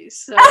story.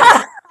 So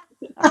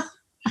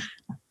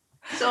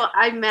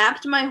I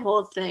mapped my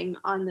whole thing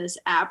on this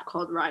app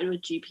called Ride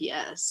with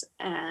GPS,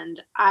 and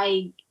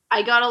I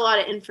got a lot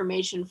of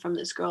information from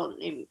this girl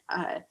who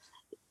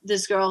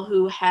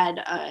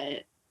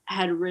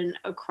had ridden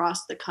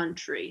across the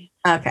country.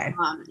 Okay.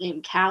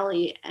 Named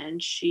Callie,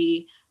 and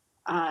she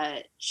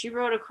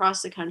rode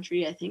across the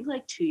country, I think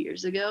like 2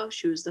 years ago.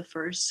 She was the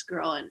first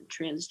girl and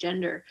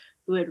transgender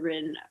who had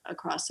ridden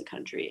across the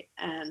country,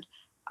 and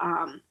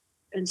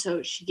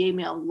so she gave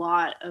me a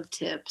lot of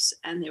tips,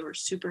 and they were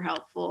super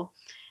helpful.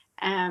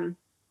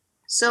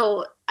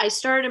 So I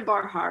started in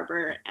Bar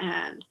Harbor,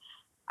 and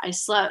I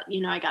slept.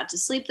 I got to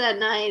sleep that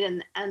night,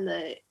 and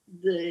the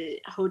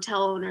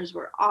hotel owners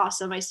were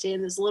awesome. I stayed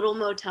in this little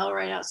motel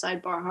right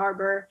outside Bar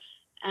Harbor,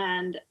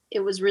 and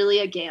it was really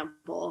a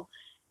gamble.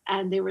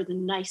 And they were the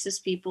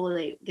nicest people.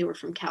 They were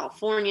from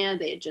California.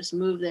 They had just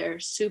moved there,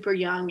 super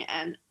young.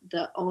 And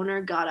the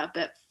owner got up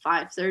at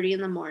 5:30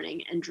 in the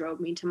morning and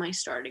drove me to my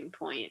starting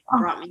point,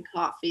 brought me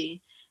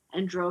coffee,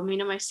 and drove me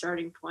to my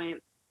starting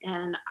point.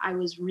 And I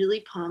was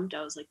really pumped.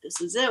 I was like, this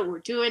is it. We're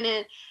doing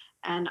it.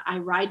 And I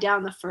ride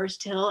down the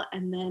first hill,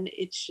 and then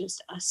it's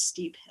just a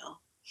steep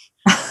hill.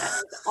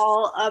 It's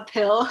all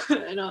uphill.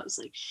 And I was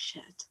like,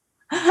 shit.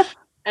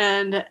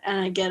 And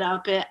I get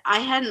up it. I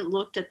hadn't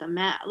looked at the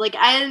map. Like,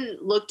 I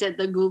hadn't looked at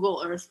the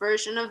Google Earth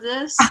version of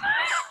this.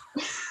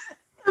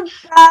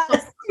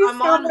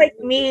 I'm on like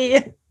me.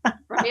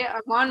 Right?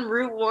 I'm on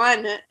Route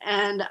 1,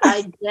 and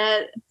I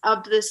get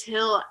up this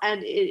hill,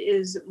 and it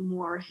is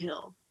more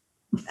hill.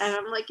 And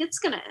I'm like, it's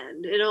gonna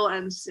end. It'll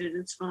end soon.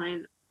 It's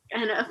fine.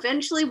 And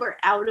eventually we're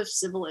out of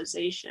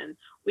civilization.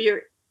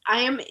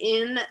 I am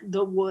in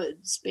the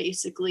woods,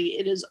 basically.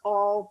 It is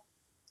all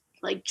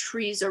like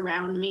trees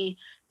around me.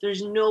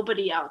 There's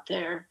nobody out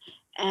there,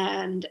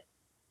 and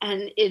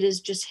it is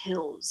just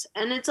hills,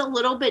 and it's a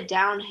little bit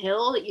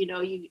downhill.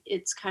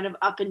 It's kind of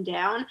up and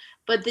down,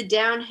 but the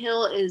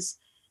downhill is,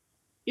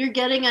 you're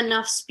getting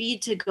enough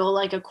speed to go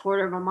like a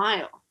quarter of a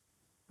mile,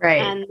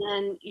 right? And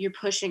then you're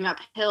pushing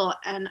uphill.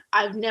 And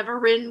I've never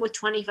ridden with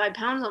 25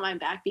 pounds on my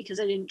back because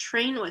I didn't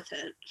train with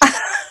it.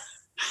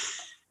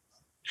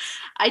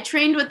 I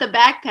trained with the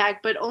backpack,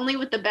 but only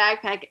with the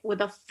backpack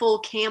with a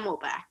full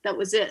camelback. That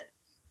was it.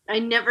 I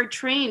never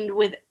trained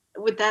with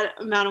that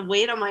amount of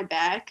weight on my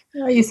back.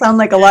 Oh, you sound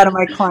like a lot of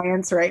my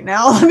clients right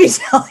now, let me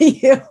tell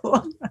you.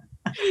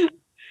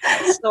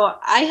 So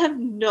I have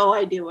no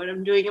idea what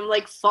I'm doing. I'm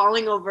like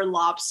falling over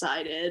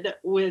lopsided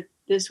with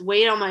this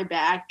weight on my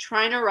back,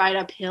 trying to ride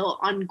uphill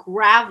on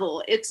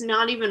gravel. It's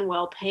not even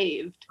well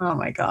paved. Oh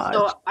my God.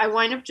 So I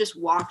wind up just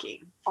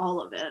walking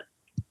all of it.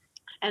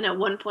 And at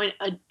one point,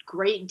 a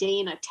Great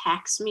Dane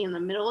attacks me in the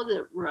middle of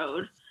the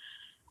road.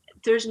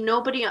 There's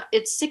nobody.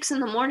 It's 6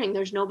 a.m.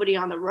 There's nobody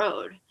on the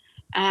road.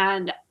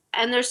 And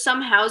there's some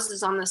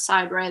houses on the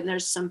side, right? And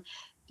there's some,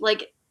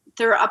 like,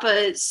 they're up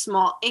a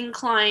small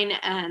incline,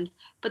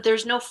 but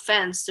there's no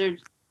fence.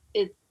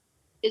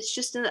 It's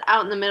just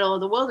out in the middle of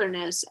the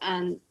wilderness.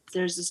 And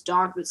there's this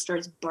dog that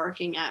starts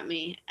barking at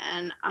me.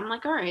 And I'm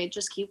like, all right,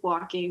 just keep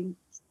walking,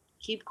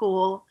 keep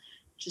cool,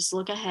 just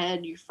look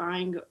ahead. You're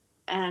fine.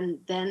 And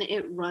then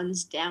it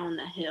runs down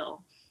the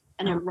hill,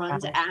 and it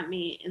runs at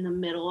me in the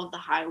middle of the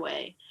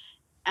highway.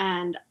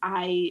 And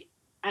I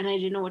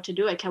didn't know what to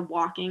do. I kept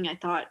walking. I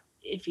thought,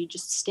 if you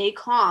just stay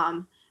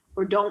calm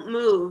or don't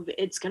move,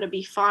 it's going to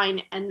be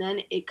fine. And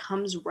then it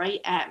comes right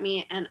at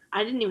me, and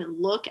I didn't even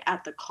look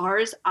at the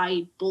cars.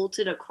 I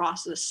bolted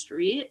across the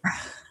street,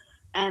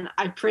 and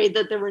I prayed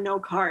that there were no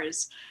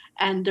cars.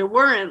 And there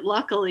weren't,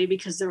 luckily,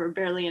 because there were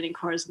barely any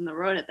cars on the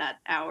road at that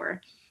hour.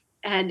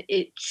 And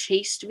it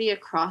chased me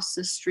across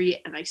the street,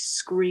 and I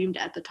screamed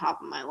at the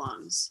top of my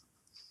lungs,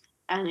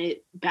 and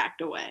it backed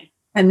away.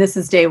 And this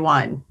is day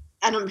one.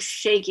 And I'm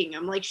shaking.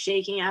 I'm like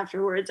shaking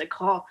afterwards. I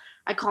call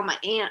my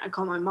aunt. I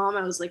call my mom.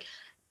 I was like,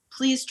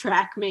 please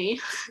track me.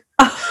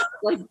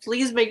 like,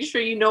 please make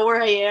sure you know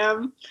where I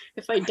am.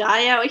 If I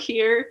die out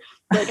here,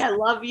 like, I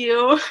love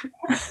you.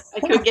 I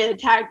could get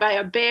attacked by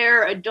a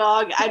bear, a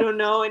dog, I don't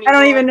know anymore. I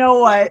don't even know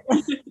what.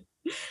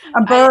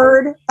 A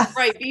bird.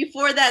 Right.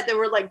 Before that, there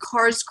were like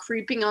cars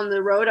creeping on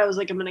the road. I was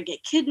like, I'm going to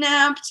get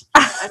kidnapped.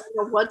 I don't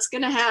know what's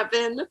going to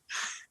happen.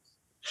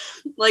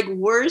 Like,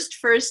 worst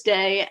first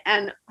day.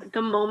 And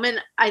the moment,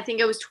 I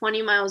think I was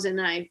 20 miles in,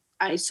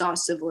 I saw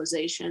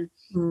civilization.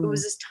 It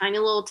was this tiny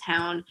little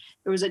town.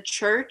 There was a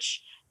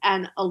church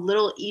and a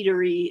little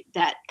eatery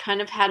that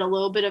kind of had a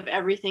little bit of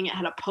everything. It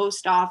had a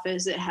post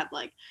office. It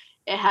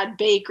had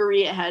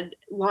bakery, it had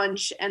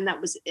lunch, and that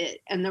was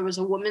it. And there was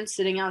a woman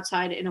sitting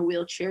outside in a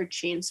wheelchair,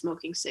 chain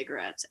smoking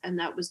cigarettes, and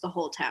that was the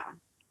whole town.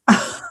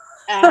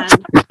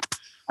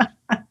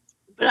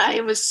 But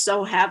I was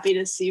so happy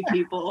to see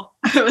people.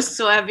 I was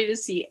so happy to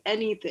see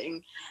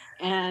anything.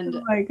 And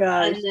oh my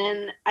gosh. And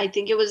then I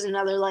think it was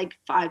another like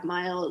 5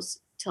 miles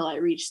till I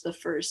reached the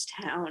first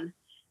town.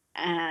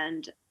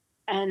 And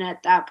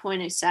at that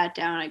point I sat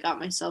down, I got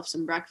myself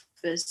some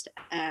breakfast,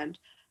 and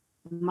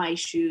my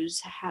shoes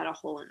had a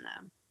hole in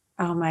them.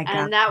 Oh my God.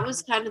 And that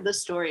was kind of the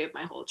story of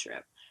my whole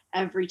trip.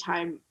 Every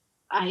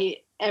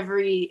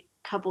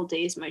couple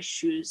days my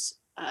shoes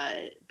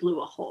blew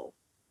a hole.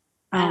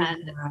 Oh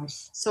and my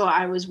gosh. So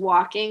I was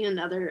walking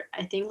another,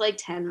 I think like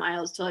 10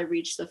 miles till I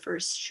reached the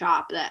first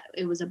shop. That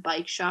it was a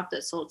bike shop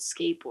that sold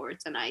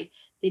skateboards, and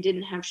they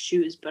didn't have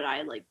shoes, but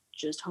I like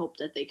just hoped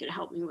that they could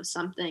help me with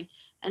something.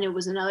 And it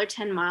was another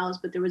 10 miles,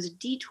 but there was a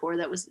detour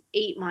that was an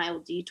 8-mile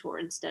detour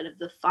instead of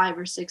the 5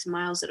 or 6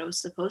 miles that I was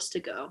supposed to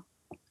go.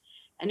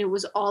 And it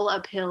was all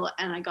uphill.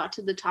 And I got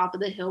to the top of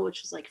the hill,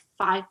 which was like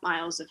 5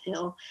 miles of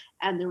hill.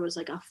 And there was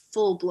like a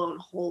full blown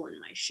hole in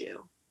my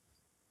shoe.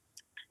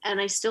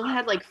 And I still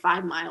had like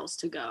 5 miles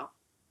to go.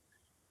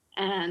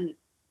 And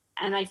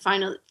I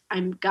finally, I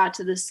got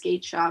to the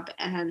skate shop,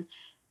 and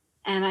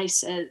I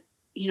said,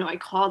 I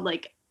called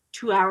like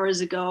 2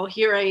 hours ago.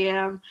 Here I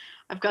am.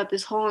 I've got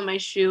this hole in my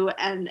shoe.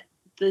 And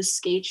the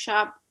skate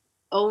shop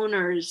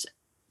owner's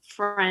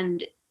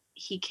friend,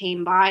 he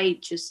came by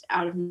just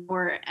out of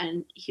nowhere,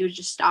 and he was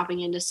just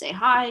stopping in to say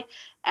hi.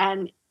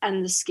 And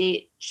the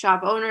skate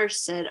shop owner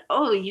said,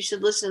 oh, you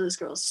should listen to this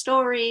girl's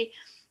story.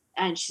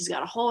 And she's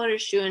got a hole in her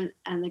shoe.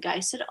 And the guy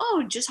said,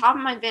 oh, just hop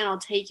in my van. I'll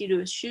take you to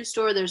a shoe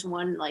store. There's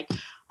one like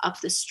up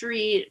the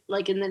street,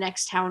 like in the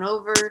next town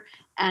over.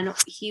 And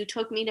he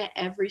took me to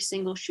every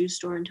single shoe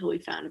store until we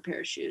found a pair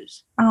of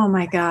shoes. Oh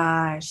my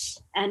gosh.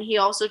 And he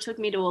also took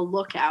me to a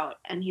lookout,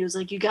 and he was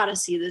like, you got to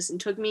see this,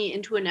 and took me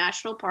into a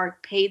national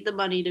park, paid the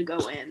money to go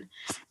in.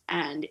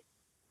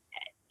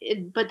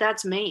 But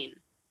that's Maine.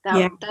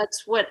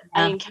 That's what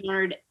I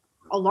encountered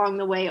along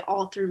the way,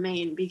 all through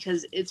Maine,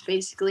 because it's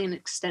basically an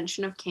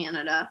extension of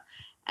Canada,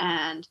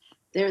 and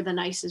they're the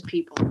nicest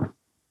people.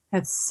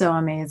 That's so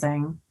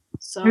amazing.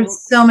 So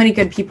there's so many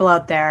good people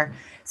out there.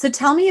 So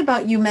tell me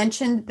about, you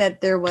mentioned that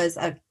there was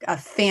a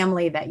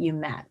family that you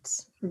met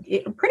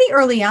pretty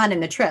early on in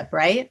the trip,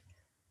 right?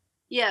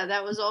 Yeah,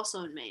 that was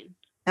also in Maine.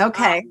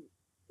 Okay.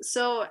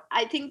 So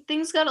I think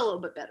things got a little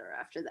bit better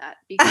after that,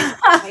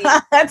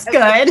 because that's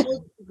good.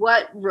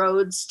 What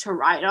roads to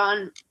ride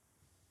on,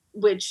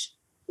 which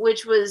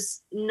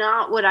was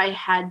not what I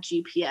had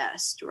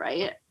GPS'd,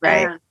 right?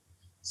 Right. And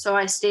so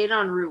I stayed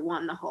on Route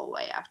 1 the whole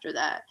way after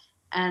that.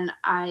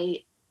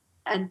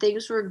 And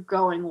things were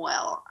going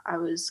well. I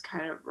was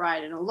kind of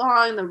riding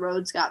along. The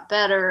roads got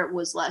better. It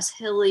was less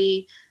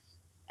hilly.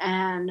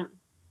 And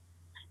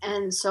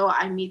so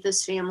I meet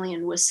this family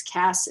in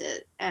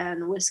Wiscasset.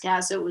 And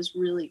Wiscasset was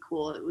really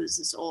cool. It was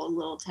this old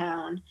little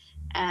town.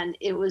 And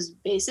it was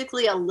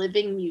basically a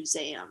living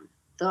museum,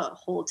 the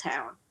whole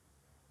town.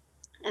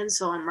 And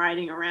so I'm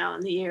riding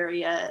around the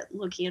area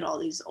looking at all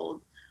these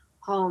old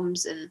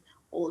homes and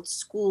old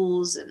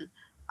schools.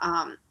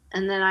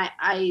 And then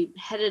I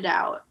headed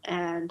out,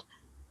 and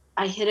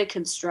I hit a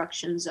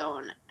construction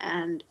zone,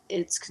 and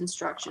it's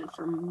construction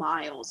for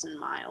miles and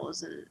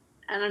miles. And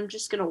I'm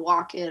just going to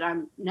walk it.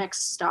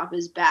 Next stop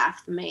is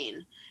Bath,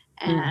 Maine.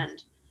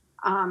 And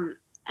I'm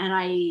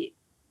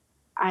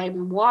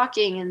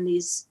walking, and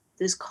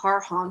this car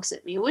honks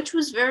at me, which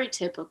was very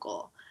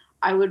typical.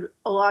 A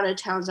lot of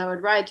towns I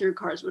would ride through,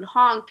 cars would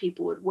honk,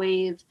 people would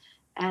wave,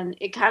 and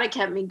it kind of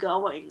kept me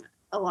going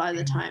a lot of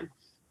the time.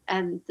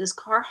 And this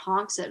car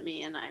honks at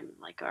me, and I'm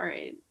like, all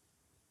right,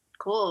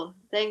 cool,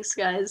 thanks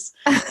guys.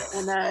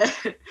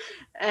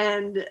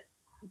 And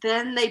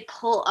then they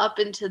pull up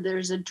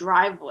there's a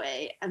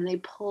driveway, and they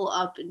pull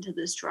up into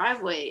this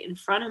driveway in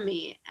front of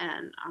me,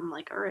 and I'm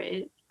like, all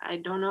right, I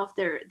don't know if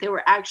they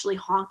were actually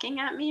honking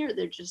at me or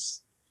they're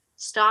just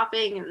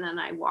stopping. And then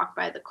I walk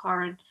by the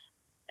car,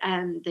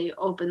 and they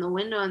open the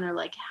window, and they're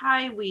like,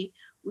 hi, we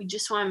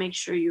just want to make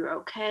sure you're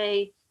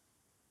okay.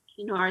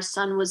 Our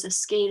son was a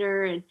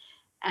skater,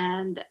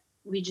 and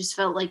we just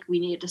felt like we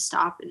needed to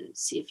stop and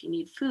see if you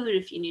need food,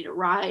 if you need a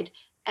ride,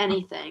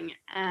 anything.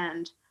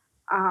 And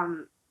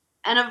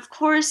of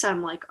course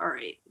I'm like, all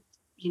right,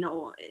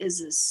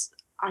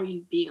 are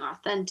you being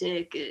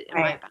authentic? Am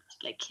I about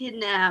to get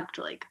kidnapped?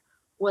 Like,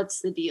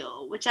 what's the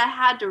deal? Which I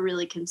had to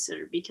really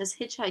consider because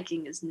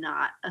hitchhiking is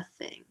not a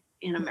thing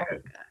in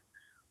America.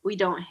 We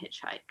don't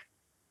hitchhike.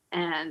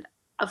 And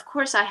of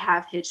course I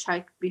have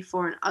hitchhiked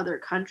before in other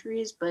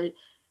countries, but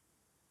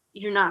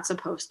you're not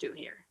supposed to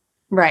here.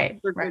 Right.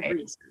 For good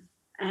reason.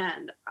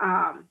 And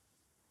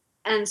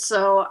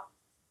so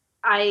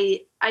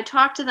I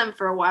talked to them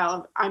for a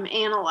while. I'm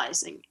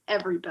analyzing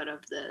every bit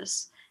of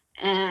this,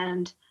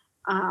 and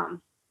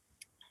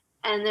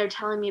they're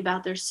telling me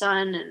about their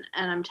son,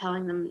 and I'm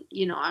telling them,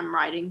 you know, I'm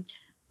riding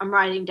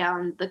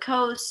down the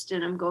coast,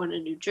 and I'm going to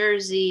New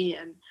Jersey,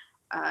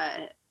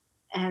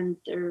 and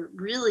they're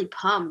really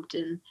pumped,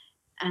 and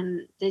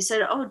they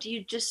said, oh,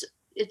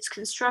 it's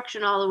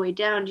construction all the way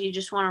down. Do you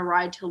just want to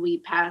ride till we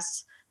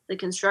pass the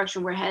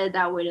construction? We're headed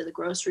that way to the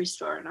grocery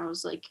store. And I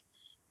was like,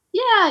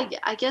 yeah,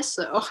 I guess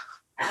so.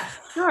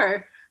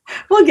 Sure.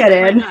 We'll get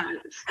in.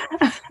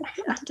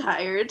 I'm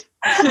tired.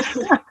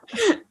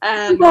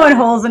 I'm blowing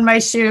holes in my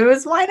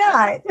shoes. Why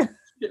not?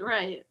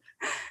 Right.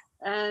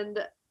 And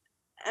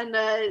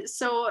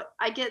so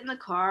I get in the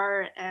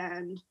car,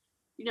 and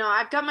you know,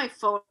 I've got my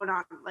phone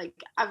on, like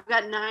I've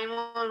got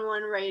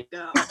 911 ready to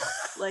go.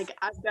 Like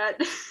I've got,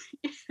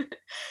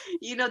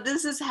 you know,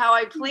 this is how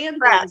I plan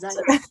things.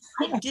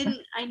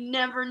 I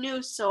never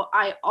knew. So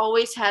I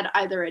always had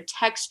either a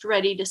text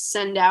ready to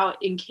send out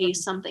in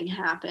case something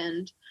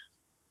happened,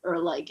 or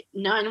like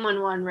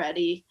 911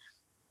 ready.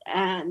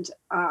 And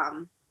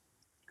and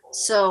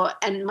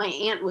my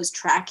aunt was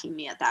tracking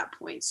me at that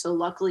point. So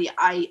luckily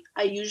I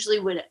usually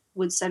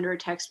would send her a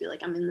text, be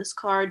like, I'm in this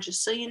car,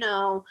 just so you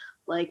know,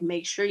 like,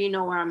 make sure you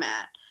know where I'm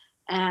at.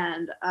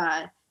 And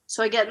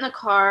so I get in the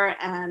car,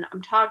 and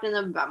I'm talking to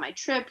them about my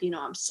trip. You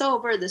know, I'm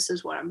sober. This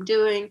is what I'm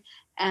doing.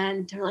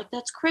 And they're like,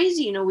 that's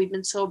crazy. You know, we've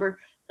been sober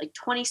like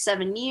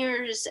 27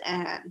 years,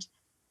 and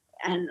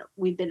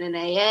we've been in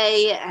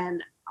AA,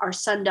 and our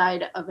son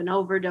died of an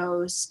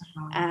overdose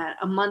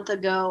a month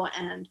ago,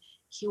 and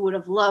he would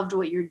have loved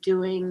what you're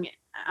doing.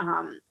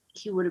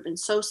 He would have been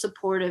so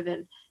supportive.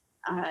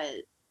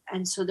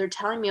 And so they're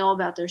telling me all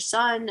about their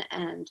son.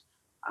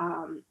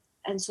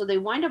 And so they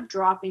wind up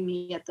dropping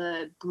me at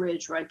the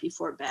bridge right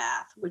before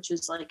Bath, which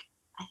is like,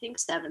 I think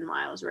 7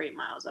 miles or 8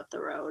 miles up the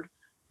road.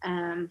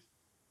 And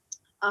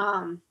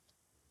I'm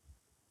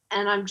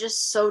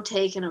just so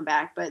taken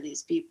aback by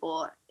these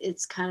people.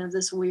 It's kind of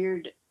this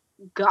weird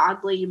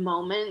godly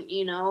moment,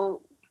 you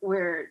know,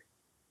 where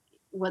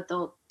what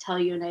they'll tell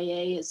you in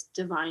AA is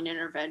divine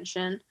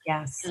intervention.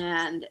 Yes.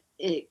 And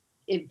it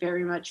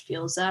very much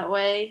feels that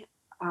way.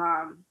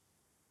 And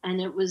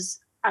I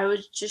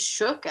was just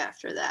shook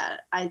after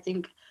that. I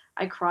think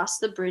I crossed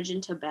the bridge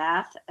into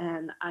Bath,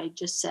 and I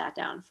just sat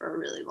down for a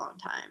really long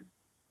time.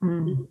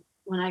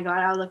 When I got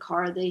out of the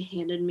car, they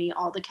handed me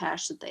all the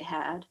cash that they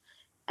had,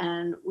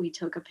 and we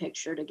took a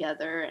picture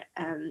together,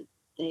 and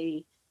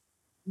they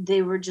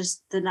were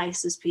just the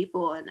nicest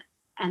people. And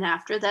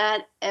after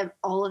that,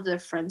 all of their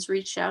friends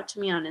reached out to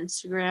me on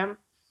Instagram,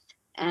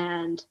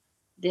 and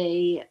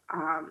they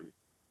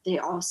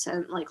all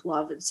sent like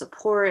love and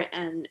support,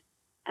 and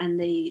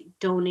they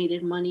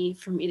donated money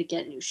for me to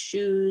get new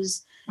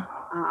shoes.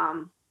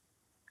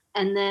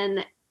 And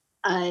then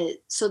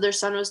so their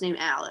son was named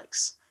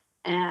Alex,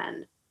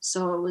 and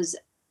so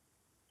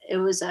it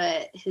was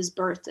his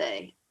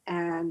birthday,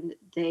 and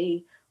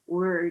they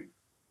were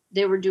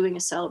doing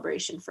a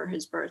celebration for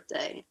his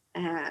birthday,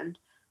 and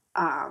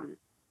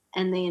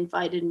they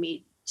invited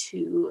me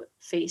to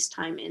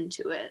FaceTime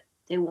into it.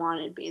 They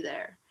wanted me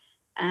there.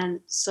 And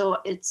so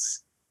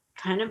it's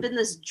kind of been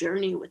this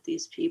journey with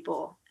these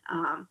people,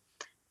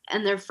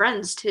 and they're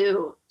friends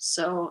too.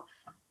 So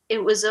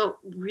it was a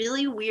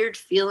really weird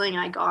feeling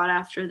I got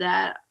after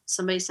that.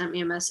 Somebody sent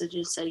me a message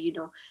and said, you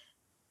know,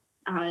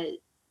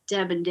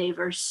 Deb and Dave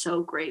are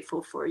so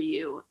grateful for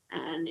you,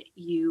 and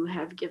you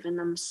have given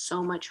them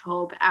so much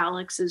hope.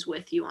 Alex is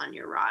with you on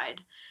your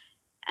ride.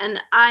 And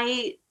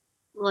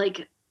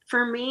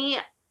for me,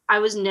 I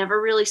was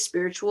never really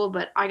spiritual,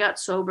 but I got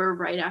sober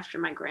right after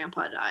my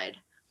grandpa died.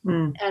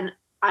 And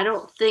I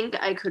don't think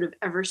I could have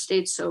ever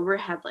stayed sober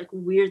had like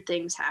weird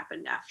things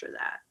happened after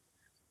that.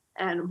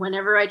 And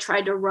whenever I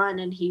tried to run,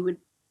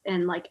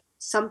 and like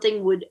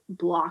something would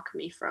block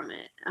me from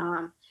it.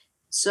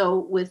 So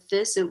with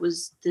this, it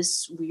was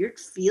this weird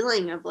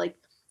feeling of like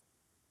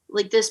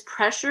this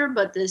pressure,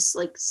 but this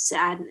like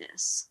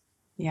sadness.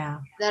 Yeah.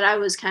 That I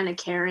was kind of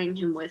carrying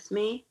him with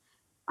me.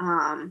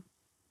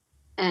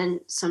 And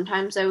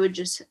sometimes I would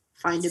just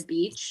find a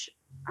beach.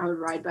 I would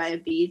ride by a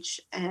beach,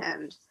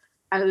 and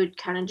I would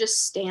kind of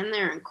just stand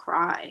there and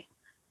cry.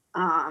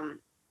 And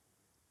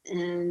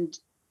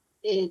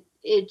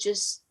it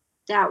just,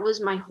 that was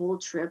my whole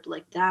trip.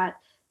 Like that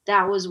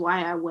was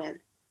why I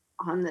went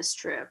on this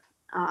trip.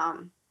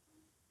 And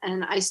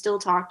I still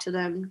talk to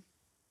them.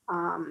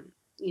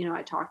 You know,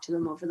 I talk to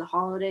them over the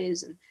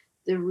holidays, and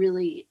they're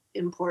really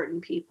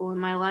important people in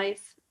my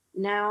life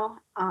now.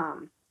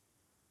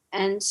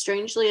 And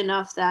strangely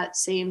enough, that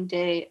same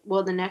day,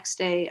 well, the next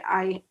day,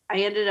 I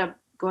ended up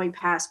going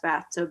past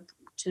Bath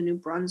to New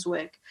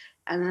Brunswick.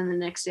 And then the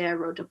next day I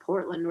rode to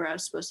Portland, where I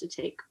was supposed to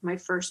take my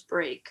first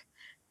break.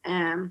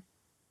 and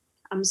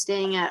I'm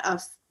staying at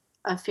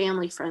a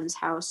family friend's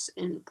house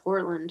in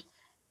Portland.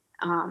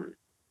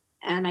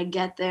 And I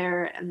get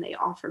there and they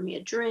offer me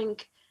a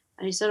drink.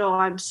 And I said, "Oh,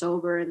 I'm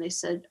sober." And they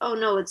said, "Oh,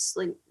 no, it's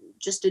like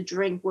just a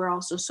drink. We're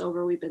also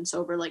sober. We've been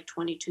sober like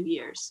 22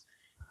 years."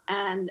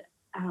 And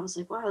I was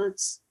like, "Wow,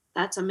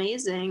 that's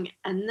amazing."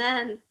 And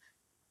then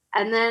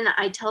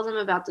I tell them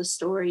about the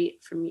story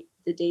from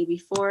the day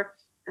before,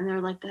 and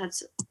they're like,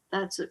 "That's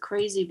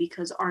crazy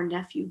because our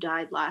nephew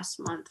died last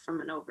month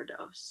from an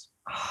overdose."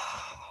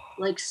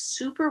 Like,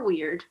 super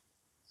weird.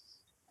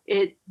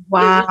 It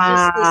was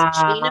just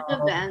this chain of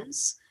Wow.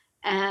 events,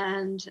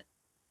 and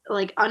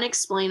like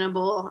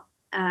unexplainable,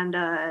 and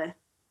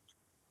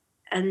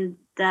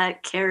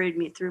that carried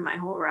me through my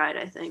whole ride,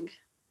 I think.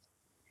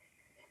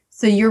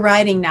 So you're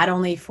writing not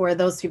only for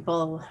those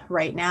people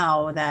right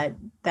now that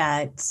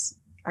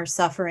are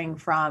suffering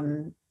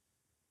from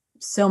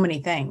so many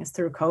things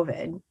through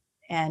COVID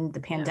and the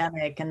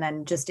pandemic, and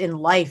then just in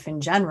life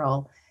in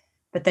general,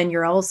 but then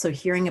you're also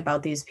hearing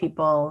about these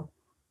people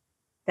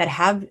that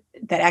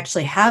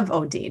actually have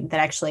OD'd, that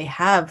actually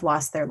have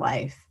lost their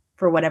life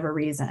for whatever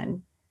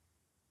reason.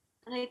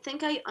 And I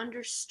think I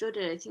understood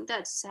it. I think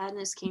that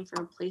sadness came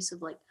from a place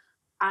of like,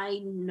 I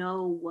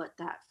know what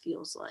that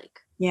feels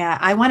like. Yeah,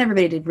 I want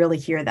everybody to really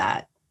hear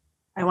that.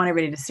 I want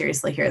everybody to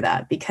seriously hear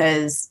that,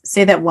 because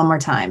say that one more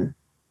time.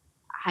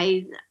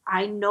 I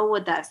know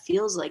what that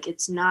feels like.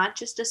 It's not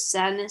just a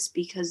sadness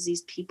because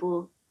these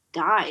people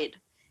died.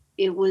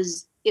 It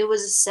was a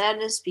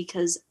sadness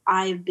because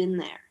I've been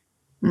there.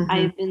 Mhm.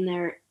 I've been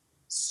there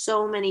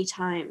so many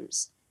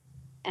times,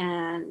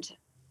 and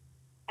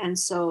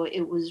so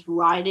it was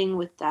riding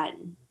with that,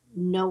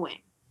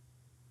 knowing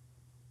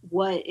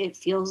what it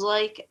feels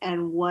like,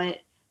 and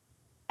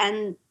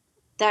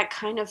that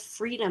kind of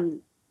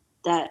freedom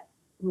that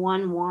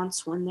one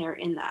wants when they're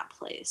in that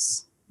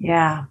place.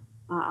 Yeah.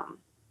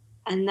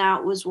 And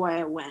that was why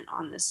I went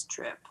on this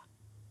trip,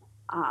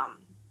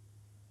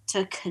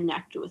 to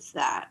connect with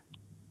that,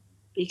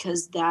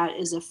 because that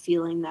is a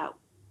feeling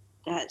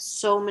that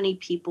so many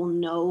people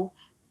know,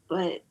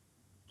 but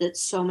that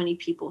so many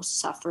people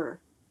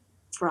suffer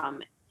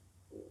from,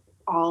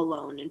 all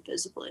alone,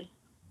 invisibly.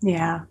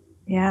 Yeah.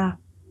 Yeah.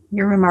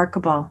 You're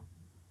remarkable.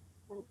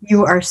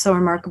 You are so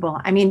remarkable.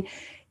 I mean,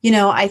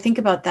 I think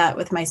about that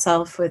with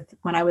myself with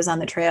when I was on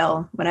the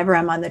trail. Whenever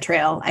I'm on the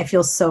trail, I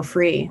feel so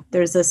free.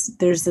 There's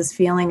this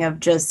feeling of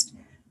just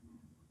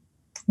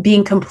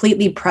being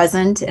completely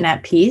present and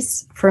at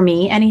peace, for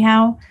me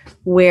anyhow,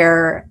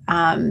 where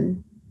my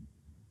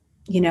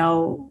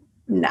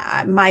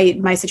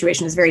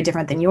situation is very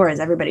different than yours.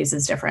 Everybody's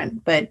is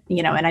different, but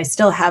and I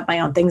still have my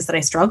own things that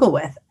I struggle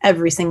with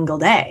every single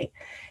day.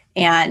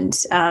 And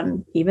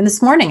even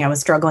this morning I was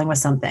struggling with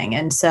something.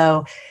 And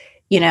so,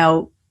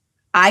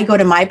 I go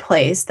to my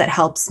place that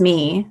helps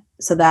me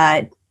so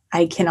that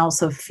I can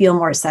also feel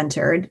more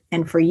centered.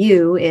 And for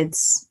you,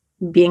 it's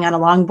being on a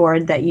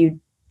longboard that you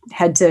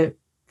had to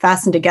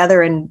fasten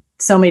together in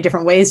so many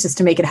different ways just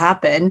to make it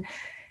happen,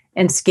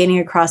 and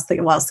skating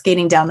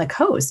skating down the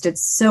coast.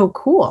 It's so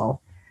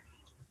cool.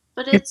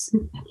 But it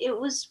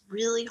was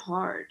really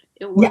hard.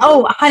 It Yeah,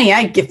 was. honey,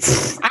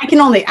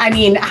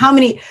 how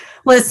many,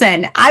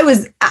 listen,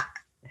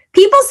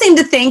 people seem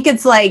to think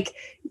it's like,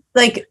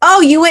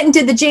 oh, you went and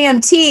did the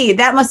JMT.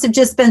 That must have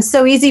just been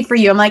so easy for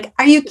you. I'm like,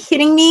 are you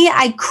kidding me?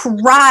 I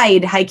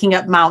cried hiking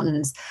up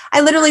mountains.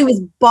 I literally was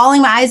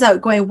bawling my eyes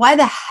out going, why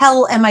the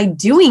hell am I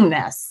doing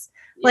this?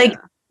 Yeah. Like,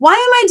 why am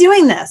I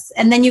doing this?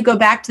 And then you go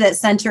back to that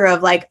center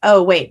of like,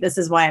 oh, wait, this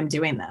is why I'm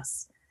doing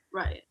this.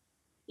 Right.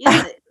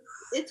 Yeah.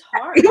 It's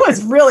hard. It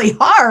was really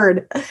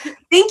hard.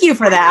 Thank you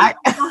for that.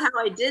 I don't know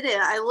how I did it.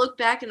 I look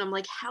back and I'm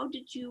like, how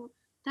did you?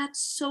 That's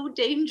so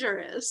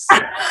dangerous.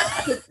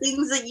 The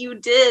things that you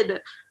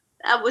did,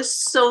 that was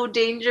so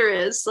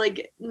dangerous.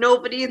 Like,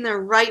 nobody in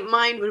their right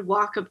mind would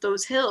walk up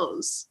those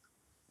hills.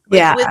 Like,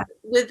 yeah.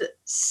 With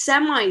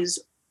semis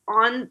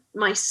on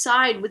my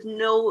side with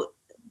no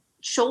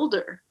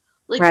shoulder.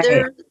 Like, Right.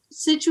 there are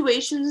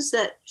situations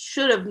that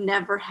should have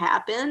never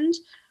happened.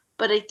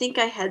 But I think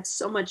I had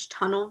so much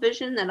tunnel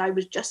vision that I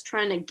was just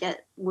trying to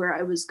get where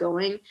I was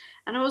going.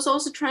 And I was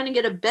also trying to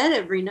get a bed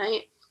every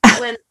night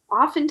when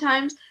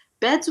oftentimes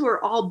beds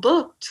were all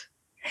booked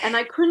and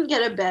I couldn't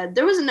get a bed.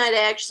 There was a night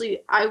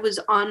I was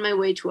on my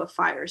way to a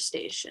fire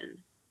station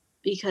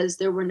because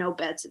there were no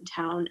beds in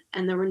town,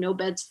 and there were no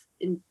beds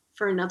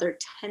for another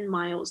 10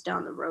 miles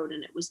down the road,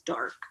 and it was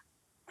dark.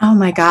 Oh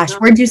my gosh.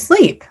 Where'd you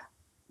sleep?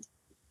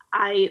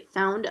 I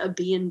found a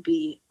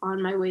B&B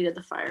on my way to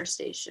the fire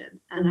station,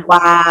 and I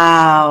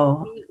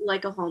wow. was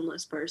like a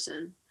homeless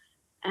person.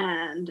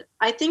 And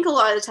I think a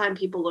lot of the time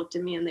people looked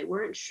at me and they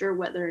weren't sure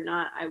whether or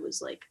not I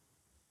was like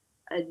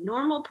a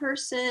normal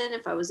person,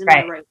 if I was in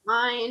my right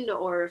mind,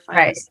 or if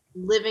I was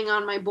living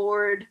on my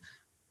board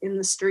in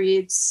the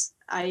streets.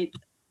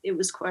 It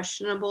was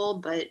questionable,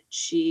 but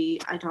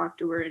I talked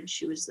to her and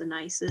she was the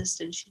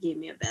nicest, and she gave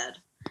me a bed.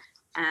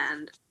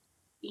 And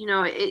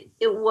it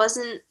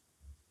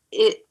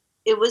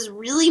was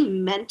really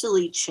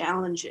mentally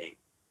challenging.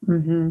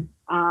 Mm-hmm.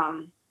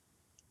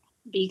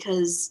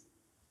 because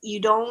you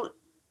don't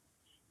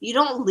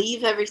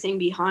leave everything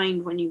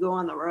behind when you go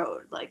on the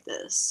road like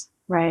this.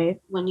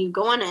 Right. When you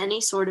go on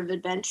any sort of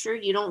adventure,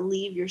 you don't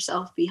leave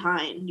yourself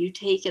behind. You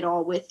take it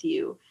all with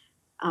you,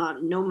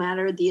 no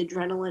matter the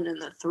adrenaline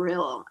and the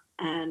thrill.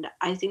 And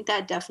I think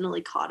that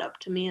definitely caught up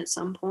to me at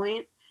some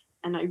point,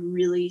 and I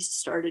really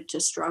started to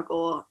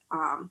struggle.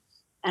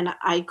 And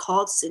I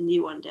called Cindy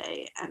one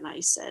day and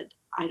I said,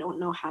 I don't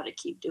know how to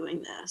keep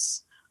doing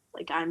this.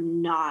 Like,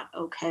 I'm not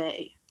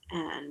okay.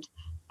 And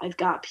I've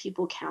got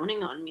people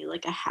counting on me.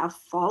 Like, I have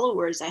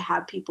followers. I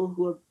have people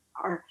who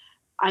are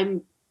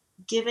I'm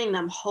giving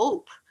them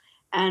hope.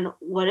 And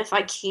what if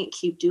I can't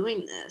keep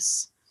doing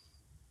this?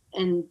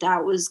 And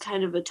that was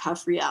kind of a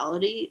tough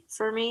reality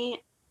for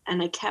me.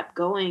 And I kept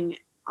going.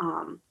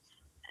 And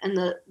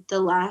the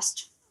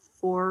last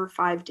 4 or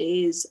 5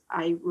 days,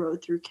 I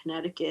rode through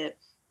Connecticut,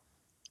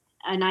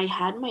 and I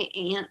had my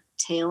aunt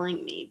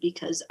tailing me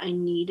because I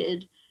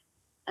needed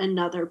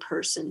another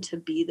person to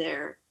be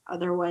there.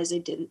 Otherwise, I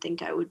didn't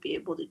think I would be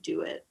able to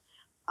do it.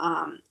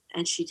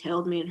 And she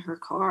tailed me in her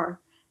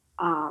car.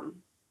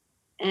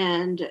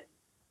 And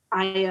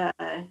I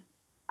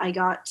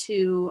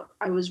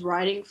was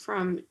riding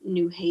from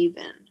New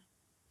Haven,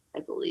 I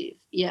believe.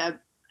 Yeah,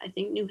 I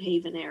think New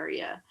Haven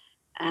area.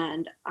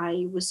 And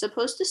I was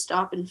supposed to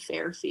stop in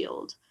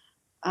Fairfield,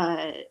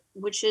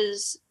 which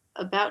is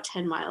about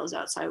 10 miles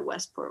outside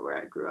Westport, where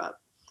I grew up.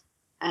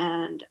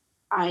 And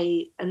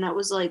that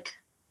was like,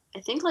 I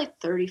think like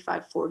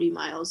 35, 40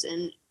 miles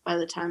in by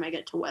the time I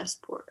get to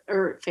Westport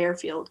or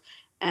Fairfield.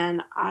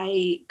 And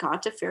I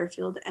got to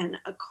Fairfield and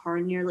a car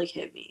nearly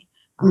hit me.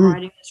 I'm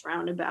riding this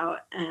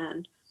roundabout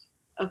and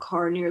a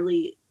car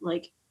nearly,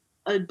 like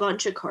a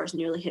bunch of cars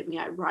nearly hit me.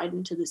 I ride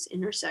into this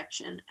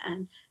intersection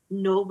and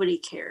nobody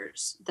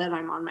cares that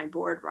I'm on my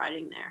board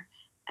riding there.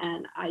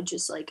 And I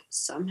just like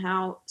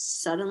somehow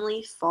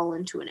suddenly fall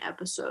into an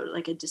episode,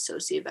 like a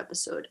dissociative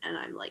episode, and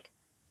I'm like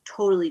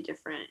totally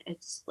different.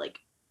 It's like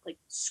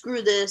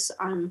screw this.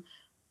 I'm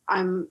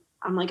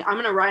like, I'm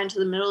gonna ride into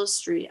the middle of the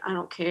street. I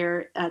don't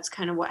care. That's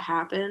kind of what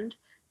happened.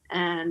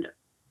 And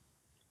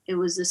it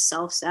was this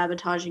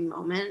self-sabotaging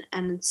moment.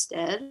 And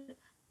instead,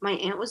 my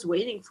aunt was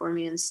waiting for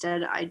me.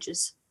 Instead,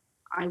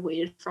 I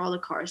waited for all the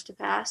cars to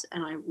pass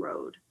and I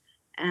rode.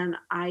 And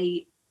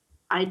I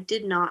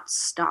did not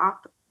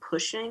stop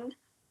pushing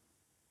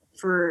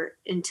for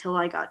until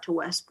I got to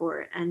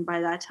Westport. And by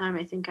that time,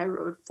 I think I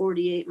rode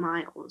 48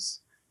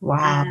 miles.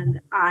 Wow.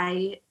 And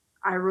I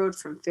rode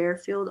from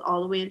Fairfield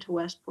all the way into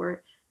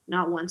Westport.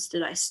 Not once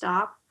did I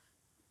stop.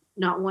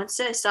 Not once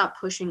did I stop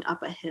pushing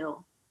up a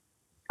hill.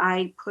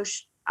 I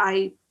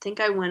think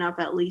I went up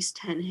at least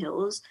 10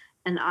 hills,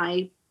 and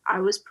I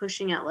was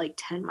pushing at like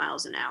 10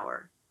 miles an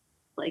hour.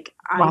 Like,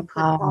 I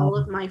put all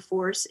of my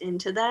force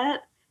into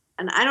that,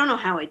 and I don't know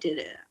how I did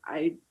it.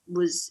 I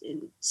was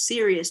in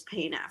serious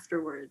pain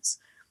afterwards,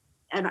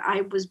 and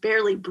I was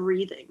barely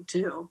breathing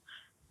too,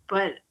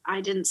 but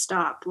I didn't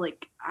stop.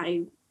 Like,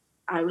 I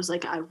was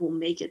like, I will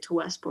make it to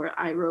Westport.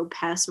 I rode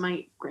past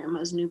my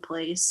grandma's new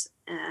place,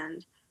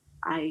 and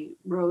I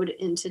rode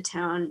into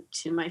town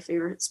to my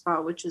favorite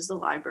spot, which is the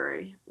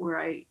library where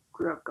I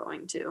grew up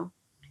going to.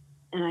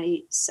 And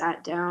I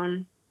sat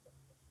down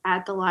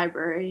at the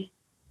library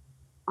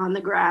on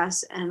the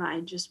grass and I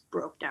just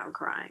broke down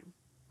crying.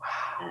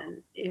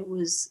 And it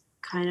was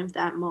kind of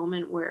that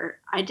moment where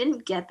I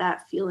didn't get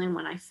that feeling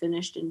when I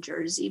finished in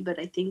Jersey, but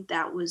I think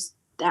that was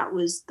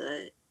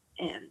the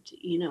end,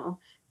 you know.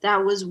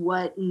 That was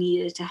what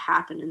needed to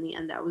happen in the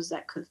end. That was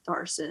that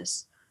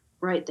catharsis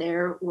right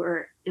there,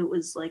 where it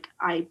was like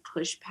I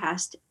pushed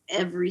past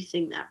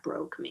everything that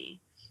broke me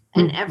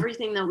and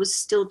everything that was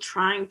still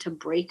trying to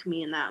break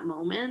me in that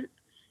moment.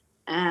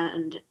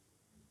 And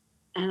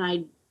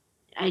I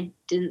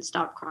didn't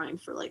stop crying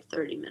for like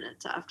 30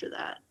 minutes after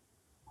that.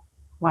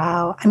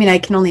 Wow. I mean, I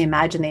can only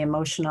imagine the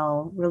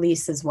emotional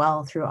release as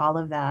well through all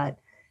of that.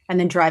 And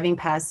then riding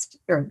past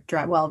your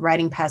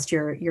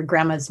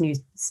grandma's new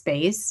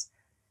space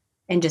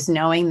and just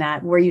knowing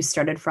that where you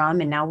started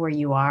from and now where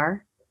you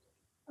are.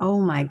 Oh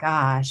my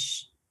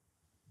gosh.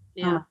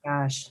 Yeah. Oh my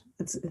gosh.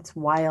 It's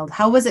wild.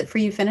 How was it for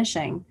you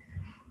finishing?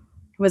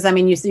 I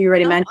mean, you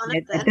already mentioned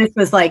it. But this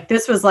was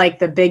like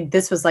the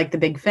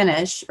big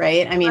finish,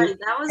 right? I mean, right,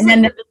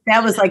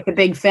 that was like the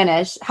big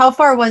finish. How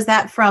far was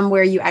that from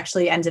where you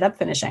actually ended up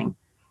finishing?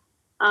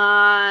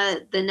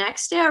 The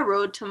next day I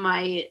rode to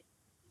my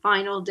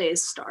final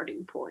day's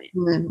starting point.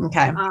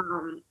 Okay.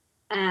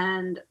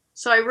 And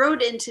so I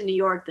rode into New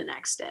York the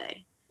next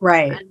day.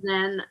 Right. And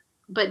then,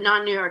 but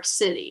not New York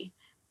City.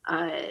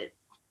 And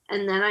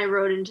then I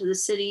rode into the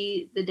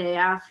city the day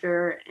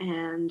after,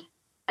 and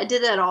I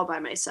did that all by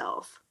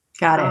myself.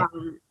 Got it.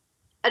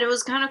 And it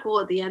was kind of cool.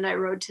 At the end, I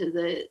rode to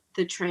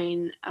the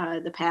train,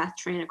 the PATH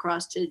train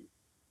across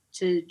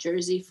to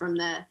Jersey from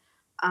the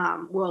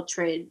World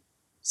Trade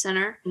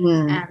Center,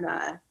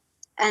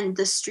 and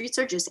the streets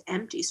are just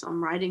empty. So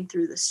I'm riding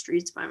through the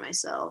streets by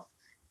myself,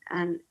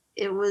 and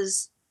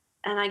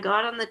I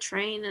got on the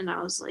train, and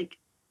I was like,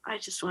 I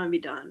just want to be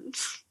done.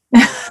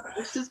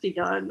 Let's just be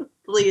done,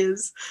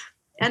 please.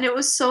 And it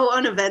was so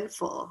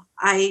uneventful.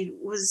 I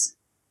was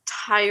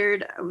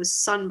tired. I was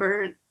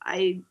sunburnt.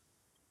 I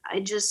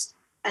just,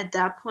 at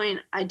that point,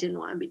 I didn't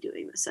want to be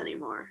doing this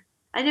anymore.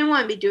 I didn't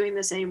want to be doing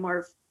this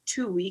anymore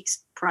 2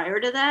 weeks prior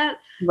to that.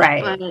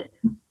 Right. But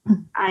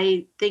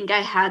I think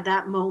I had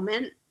that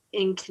moment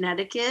in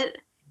Connecticut,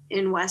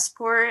 in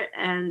Westport,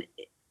 and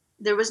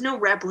there was no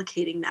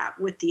replicating that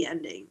with the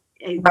ending.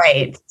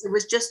 Right. It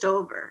was just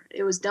over.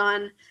 It was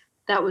done.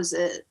 That was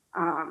it.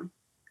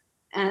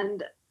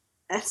 And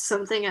that's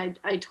something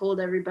I told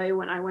everybody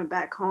when I went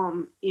back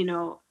home, you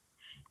know,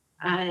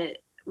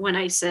 when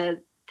they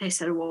said,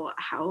 well,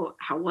 how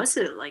was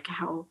it? Like,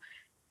 how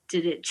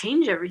did it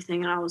change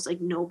everything? And I was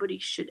like, nobody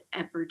should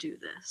ever do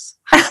this.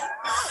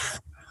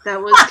 That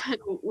was kind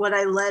of what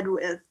I led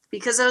with,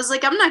 because I was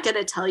like, I'm not going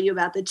to tell you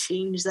about the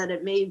change that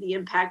it made, the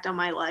impact on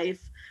my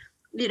life.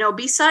 You know,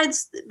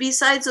 besides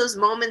those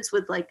moments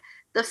with like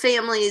the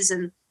families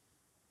and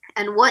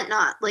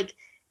whatnot, like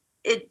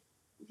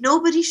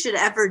nobody should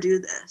ever do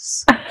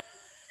this.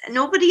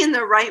 Nobody in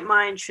their right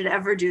mind should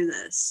ever do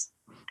this.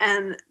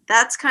 And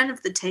that's kind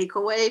of the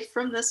takeaway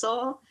from this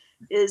all,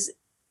 is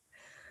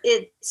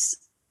it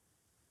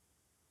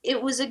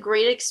was a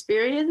great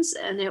experience,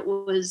 and it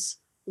was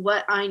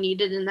what I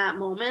needed in that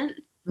moment.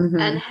 Mm-hmm.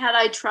 And had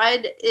I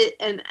tried it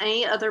in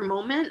any other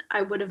moment,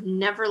 I would have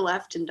never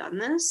left and done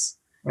this.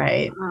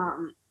 Right.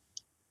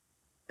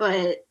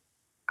 But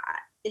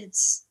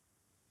it's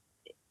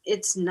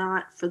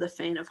not for the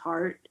faint of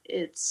heart.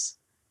 It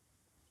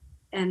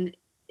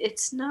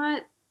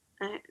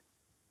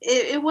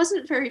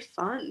wasn't very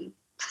fun.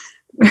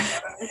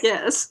 I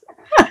guess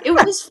it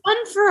was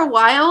fun for a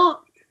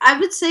while. I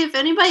would say if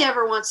anybody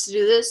ever wants to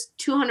do this,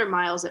 200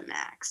 miles at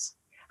max.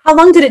 How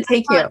long did it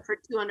take you? For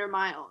 200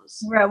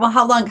 miles. Right. Well,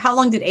 how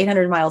long did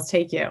 800 miles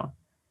take you?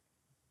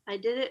 I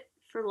did it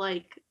for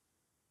like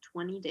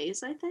 20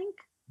 days, I think.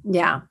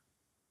 Yeah.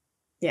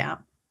 Yeah.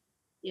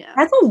 Yeah.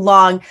 That's a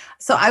long.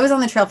 So I was on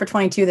the trail for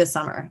 22 this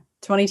summer,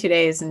 22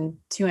 days and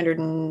 200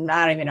 and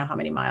I don't even know how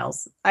many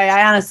miles.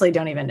 I honestly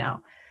don't even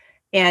know.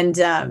 And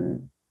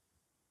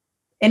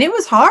it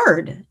was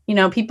hard. You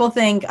know, people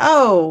think,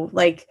 oh,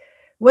 like,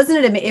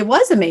 wasn't it? It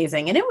was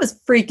amazing. And it was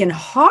freaking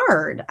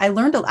hard.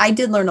 I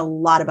did learn a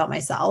lot about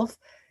myself.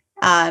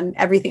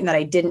 Everything that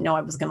I didn't know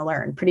I was going to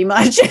learn, pretty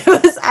much.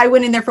 I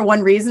went in there for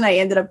one reason. I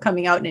ended up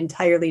coming out with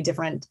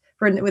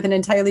an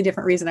entirely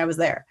different reason I was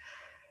there,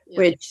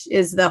 which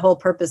is the whole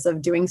purpose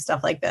of doing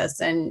stuff like this.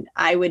 And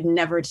I would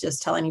never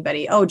just tell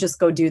anybody, oh, just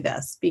go do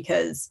this,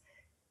 because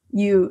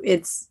you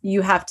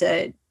have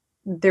to,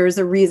 there's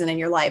a reason in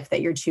your life that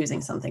you're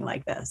choosing something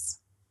like this.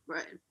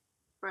 Right.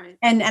 Right.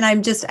 And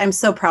I'm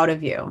so proud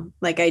of you.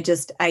 Like, I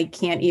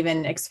can't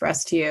even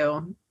express to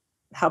you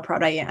how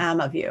proud I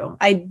am of you.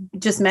 I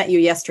just met you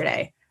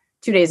yesterday,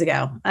 2 days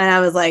ago. And I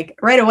was like,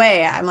 right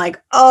away, I'm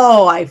like,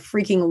 oh, I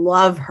freaking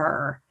love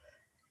her.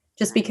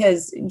 Just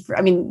because,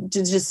 I mean,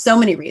 just so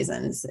many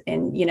reasons.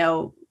 And, you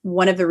know,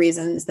 one of the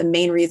reasons, the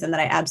main reason that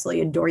I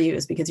absolutely adore you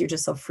is because you're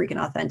just so freaking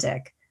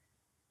authentic.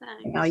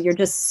 Thanks. You know, you're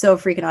just so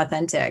freaking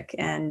authentic,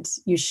 and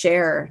you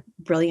share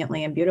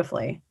brilliantly and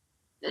beautifully.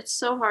 It's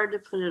so hard to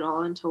put it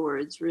all into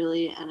words,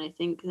 really. And I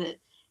think that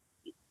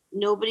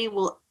nobody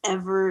will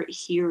ever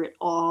hear it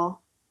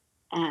all.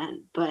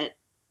 But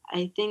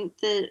I think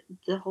that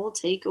the whole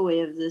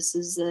takeaway of this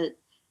is that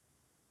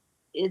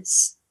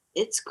it's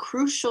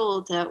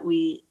crucial that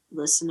we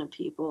listen to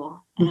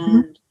people, mm-hmm.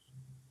 and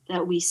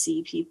that we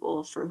see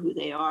people for who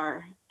they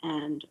are.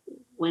 And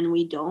when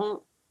we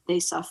don't, they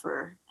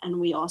suffer, and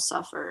we all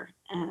suffer.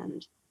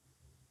 And,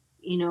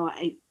 you know,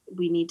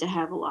 we need to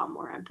have a lot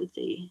more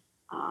empathy.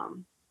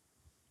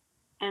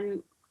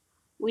 And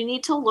we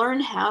need to learn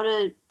how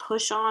to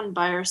push on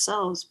by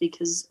ourselves,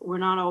 because we're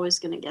not always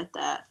going to get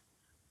that.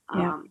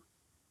 Yeah.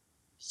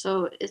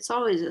 So it's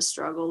always a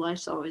struggle.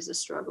 Life's always a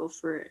struggle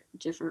for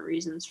different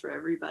reasons for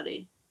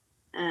everybody.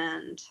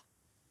 And,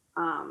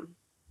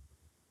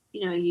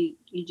 you know,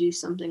 you do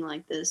something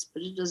like this,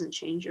 but it doesn't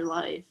change your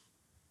life.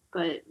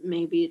 But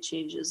maybe it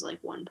changes like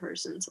one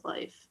person's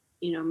life.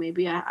 You know,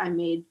 maybe I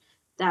made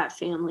that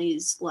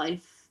family's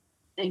life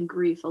and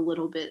grief a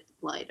little bit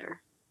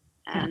lighter.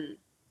 And,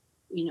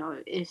 you know,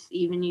 if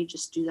even you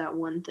just do that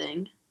one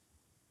thing,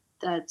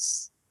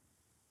 that's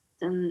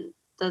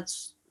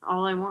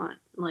all I want.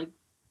 Like,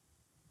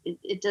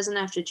 it doesn't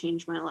have to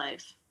change my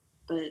life,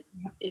 but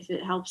if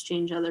it helps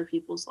change other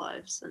people's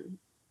lives, then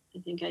I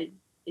think I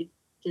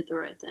did the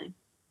right thing.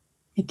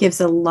 It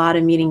gives a lot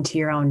of meaning to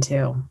your own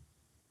too.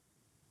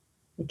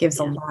 It gives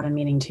a lot of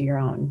meaning to your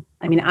own.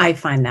 I mean, I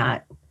find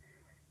that,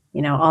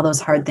 you know, all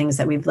those hard things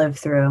that we've lived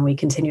through and we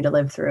continue to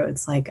live through,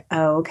 it's like,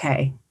 oh,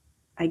 okay,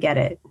 I get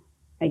it.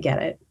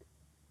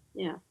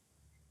 Yeah.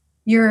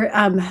 You're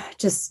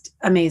just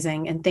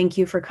amazing. And thank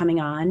you for coming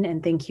on,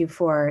 and thank you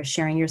for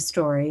sharing your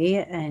story.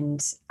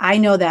 And I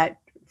know that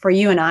for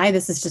you and I,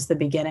 this is just the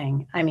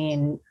beginning. I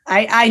mean,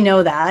 I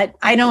know that.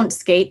 I don't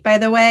skate, by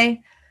the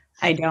way.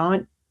 I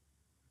don't.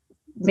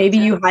 Maybe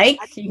you hike.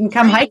 You can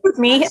come hike with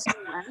me.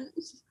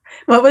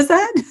 What was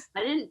that?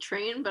 I didn't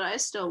train, but I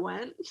still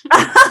went.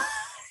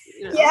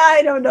 Yeah,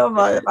 I don't know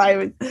about it.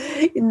 I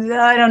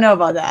don't know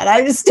about that.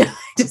 I just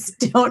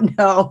don't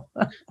know.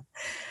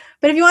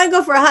 But if you want to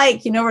go for a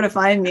hike, you know where to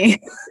find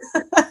me.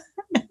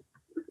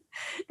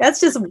 That's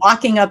just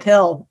walking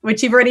uphill,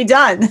 which you've already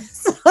done.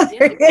 So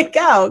there you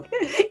go.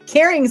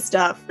 Carrying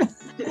stuff.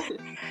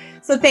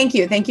 So thank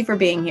you. Thank you for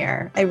being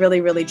here. I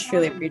really, really,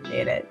 truly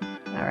appreciate it.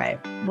 All right.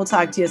 We'll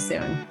talk to you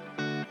soon.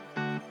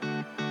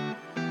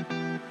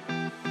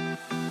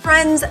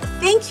 Friends,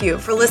 thank you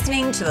for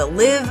listening to the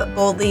Live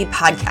Boldly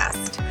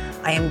podcast.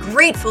 I am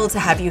grateful to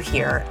have you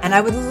here, and I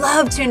would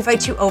love to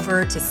invite you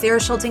over to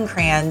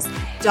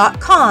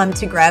sarahschultencrans.com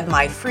to grab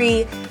my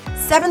free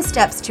 7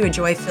 Steps to a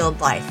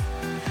Joy-Filled Life.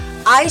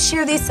 I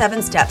share these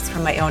 7 steps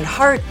from my own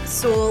heart,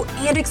 soul,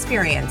 and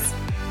experience.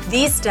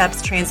 These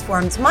steps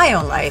transformed my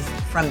own life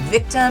from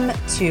victim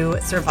to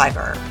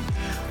survivor.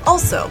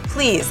 Also,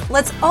 please,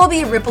 let's all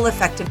be a ripple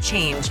effect of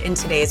change in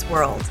today's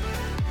world.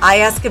 I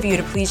ask of you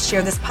to please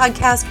share this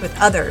podcast with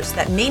others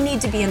that may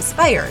need to be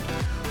inspired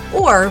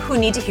or who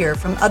need to hear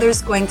from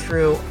others going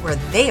through where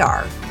they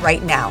are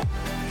right now.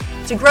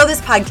 To grow this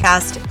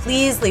podcast,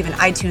 please leave an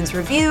iTunes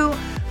review,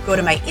 go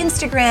to my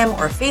Instagram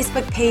or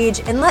Facebook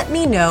page, and let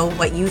me know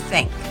what you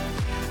think.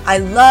 I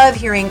love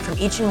hearing from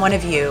each and one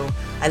of you.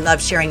 I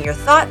love sharing your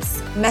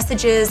thoughts,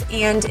 messages,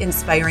 and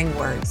inspiring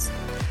words.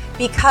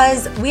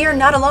 Because we are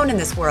not alone in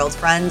this world,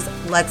 friends.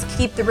 Let's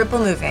keep the ripple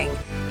moving.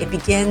 It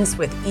begins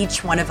with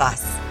each one of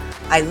us.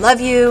 I love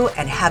you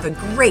and have a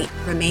great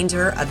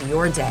remainder of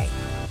your day.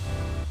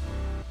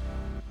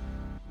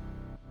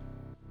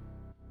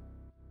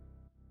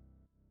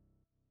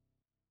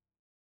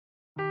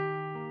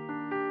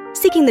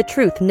 Seeking the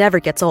truth never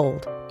gets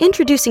old.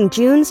 Introducing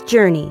June's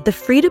Journey, the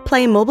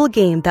free-to-play mobile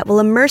game that will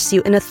immerse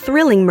you in a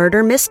thrilling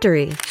murder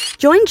mystery.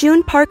 Join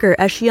June Parker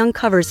as she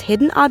uncovers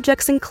hidden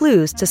objects and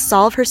clues to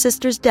solve her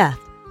sister's death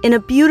in a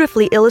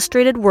beautifully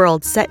illustrated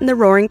world set in the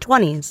Roaring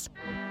 '20s.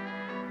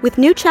 With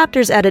new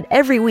chapters added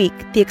every week,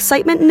 the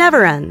excitement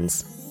never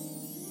ends.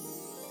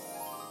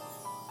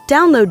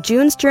 Download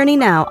June's Journey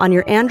now on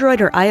your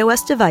Android or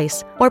iOS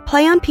device or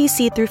play on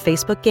PC through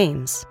Facebook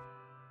Games.